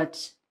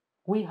 But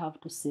we have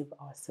to save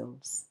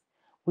ourselves.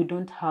 We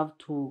don't have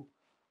to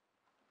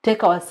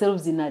take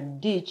ourselves in a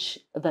ditch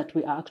that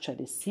we are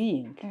actually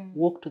seeing.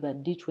 Walk to the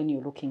ditch when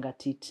you're looking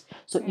at it.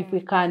 So if we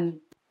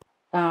can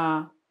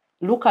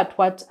look at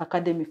what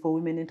Academy for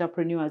Women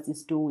Entrepreneurs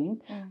is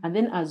doing, and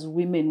then as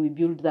women we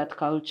build that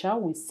culture,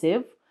 we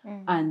save,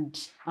 and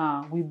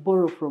we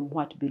borrow from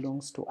what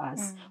belongs to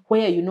us.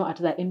 Where, at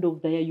the end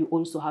of the year, you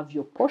also have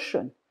your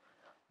portion.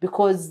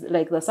 Because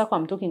like the circle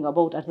I'm talking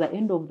about, at the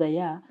end of the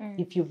year,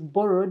 if you've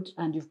borrowed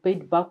and you've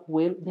paid back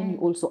well, then you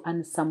also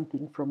earn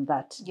something from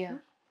that. Yeah.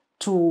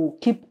 To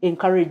keep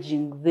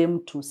encouraging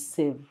them to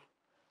save.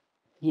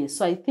 Yes,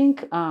 so I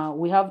think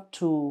we have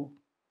to,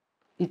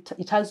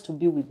 it has to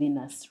be within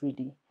us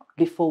really,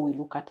 before we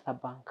look at the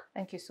bank.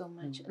 Thank you so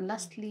much.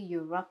 Lastly,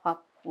 you wrap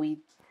up with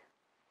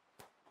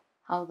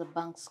how the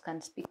banks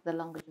can speak the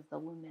language of the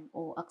women,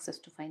 or access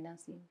to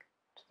financing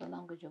to the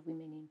language of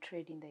women in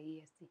trade in the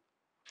EAC.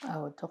 I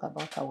will talk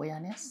about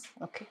awareness.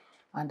 Okay.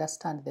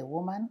 Understand the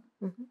woman,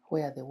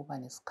 where the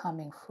woman is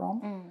coming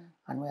from,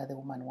 and where the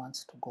woman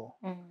wants to go.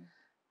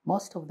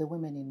 Most of the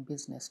women in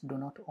business do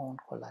not own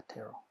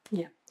collateral.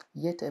 Yeah.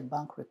 Yet a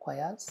bank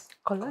requires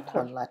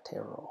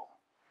collateral.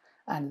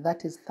 And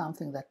that is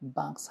something that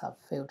banks have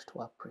failed to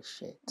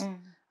appreciate.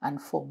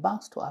 And for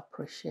banks to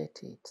appreciate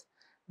it,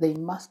 they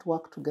must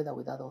work together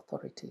with other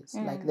authorities.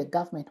 Like the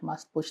government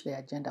must push the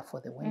agenda for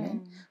the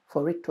women,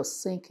 for it to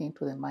sink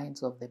into the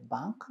minds of the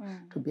bank,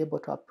 to be able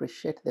to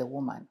appreciate the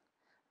woman,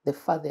 the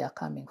far they are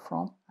coming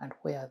from and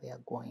where they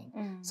are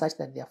going, such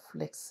that they are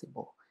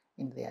flexible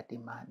in their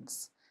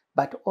demands.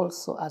 But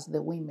also as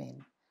the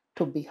women,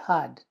 to be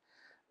heard,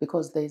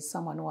 because there is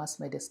someone who has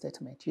made a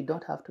statement, you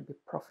don't have to be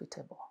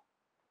profitable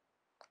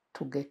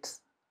to get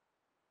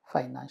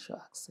financial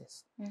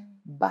access,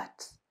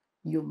 but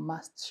you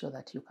must show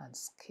that you can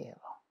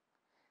scale.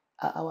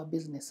 Our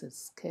business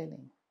is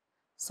scaling.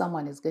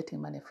 Someone is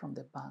getting money from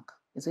the bank.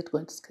 Is it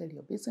going to scale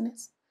your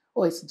business?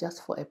 Or it's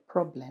just for a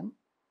problem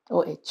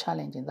or a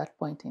challenge in that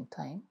point in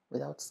time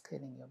without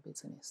scaling your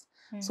business?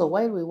 So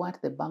while we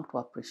want the bank to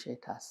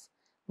appreciate us,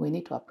 we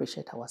need to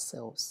appreciate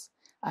ourselves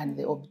and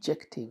the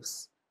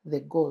objectives, the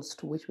goals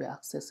to which we're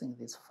accessing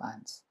these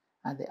funds.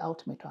 And the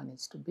ultimate one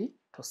is to be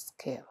to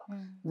scale.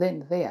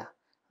 Then there,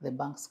 the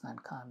banks can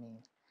come in,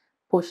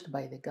 pushed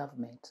by the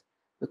government,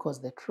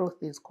 because the truth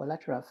is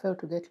collateral failed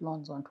to get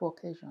loans on 2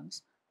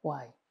 occasions.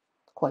 Why?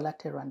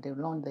 Collateral, and the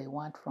loan they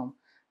want from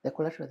the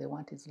collateral they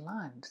want is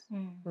land.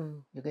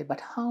 You get,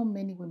 but how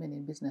many women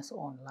in business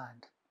own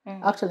land?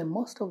 Actually,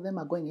 most of them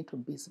are going into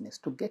business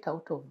to get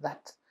out of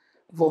that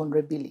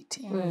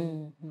vulnerability.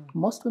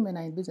 Most women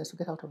are in business to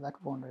get out of that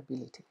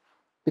vulnerability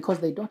because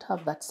they don't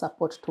have that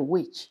support to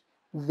which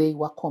they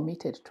were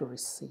committed to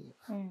receive.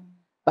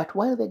 But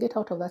while they get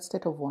out of that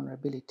state of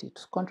vulnerability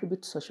to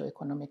contribute to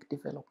socio-economic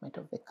development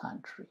of the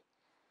country,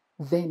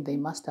 then they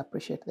must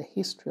appreciate the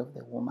history of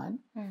the woman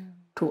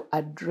to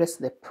address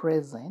the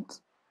present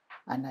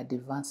and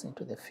advance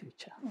into the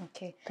future.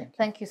 Okay,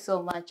 thank you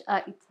so much.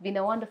 It's been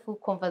a wonderful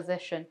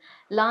conversation,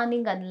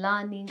 learning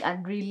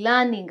and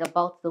relearning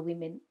about the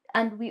women.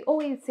 And we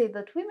always say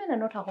that women are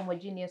not a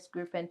homogeneous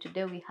group. And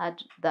today we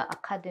had the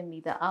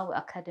academy, our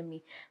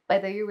academy by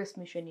the US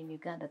mission in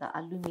Uganda, the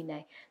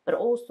alumni. But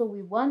also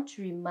we want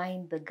to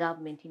remind the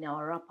government in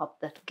our wrap-up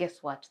that,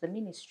 guess what, the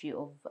Ministry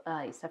of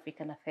East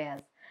African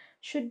Affairs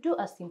should do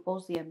a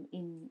symposium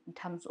in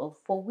terms of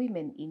for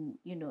women in,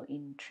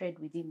 in trade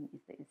within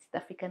the East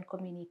African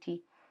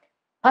community,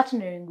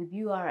 partnering with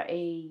URA,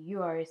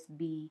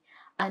 URSB,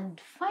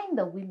 and find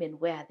the women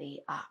where they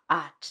are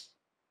at.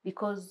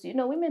 Because,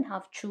 women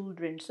have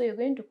children. So you're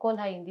going to call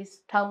her in this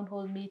town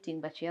hall meeting,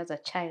 but she has a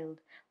child.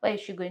 Where is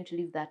she going to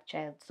leave that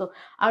child? So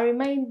I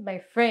remind my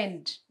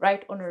friend,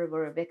 Right Honorable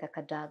Rebecca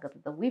Kadaga,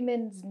 that the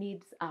women's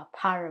needs are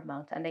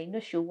paramount. And I know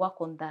she'll work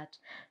on that,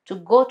 to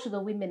go to the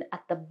women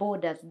at the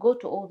borders, go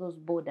to all those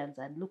borders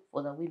and look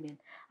for the women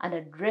and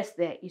address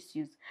their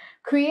issues.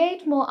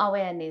 Create more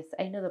awareness.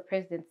 I know the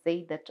president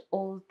said that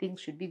all things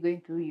should be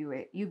going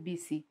through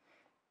UBC.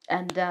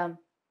 And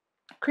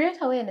create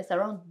awareness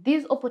around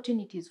these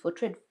opportunities for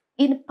trade,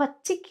 in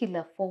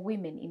particular for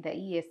women in the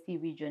EAC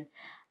region,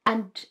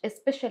 and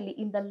especially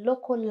in the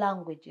local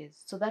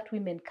languages, so that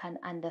women can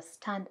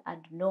understand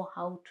and know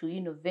how to,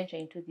 venture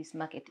into this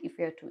market if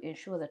we are to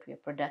ensure that we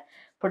are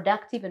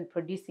productive and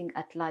producing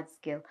at large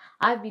scale.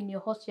 I've been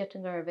your host,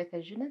 Yatunga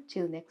Rebecca Juna.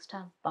 Till next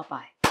time,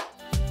 bye-bye.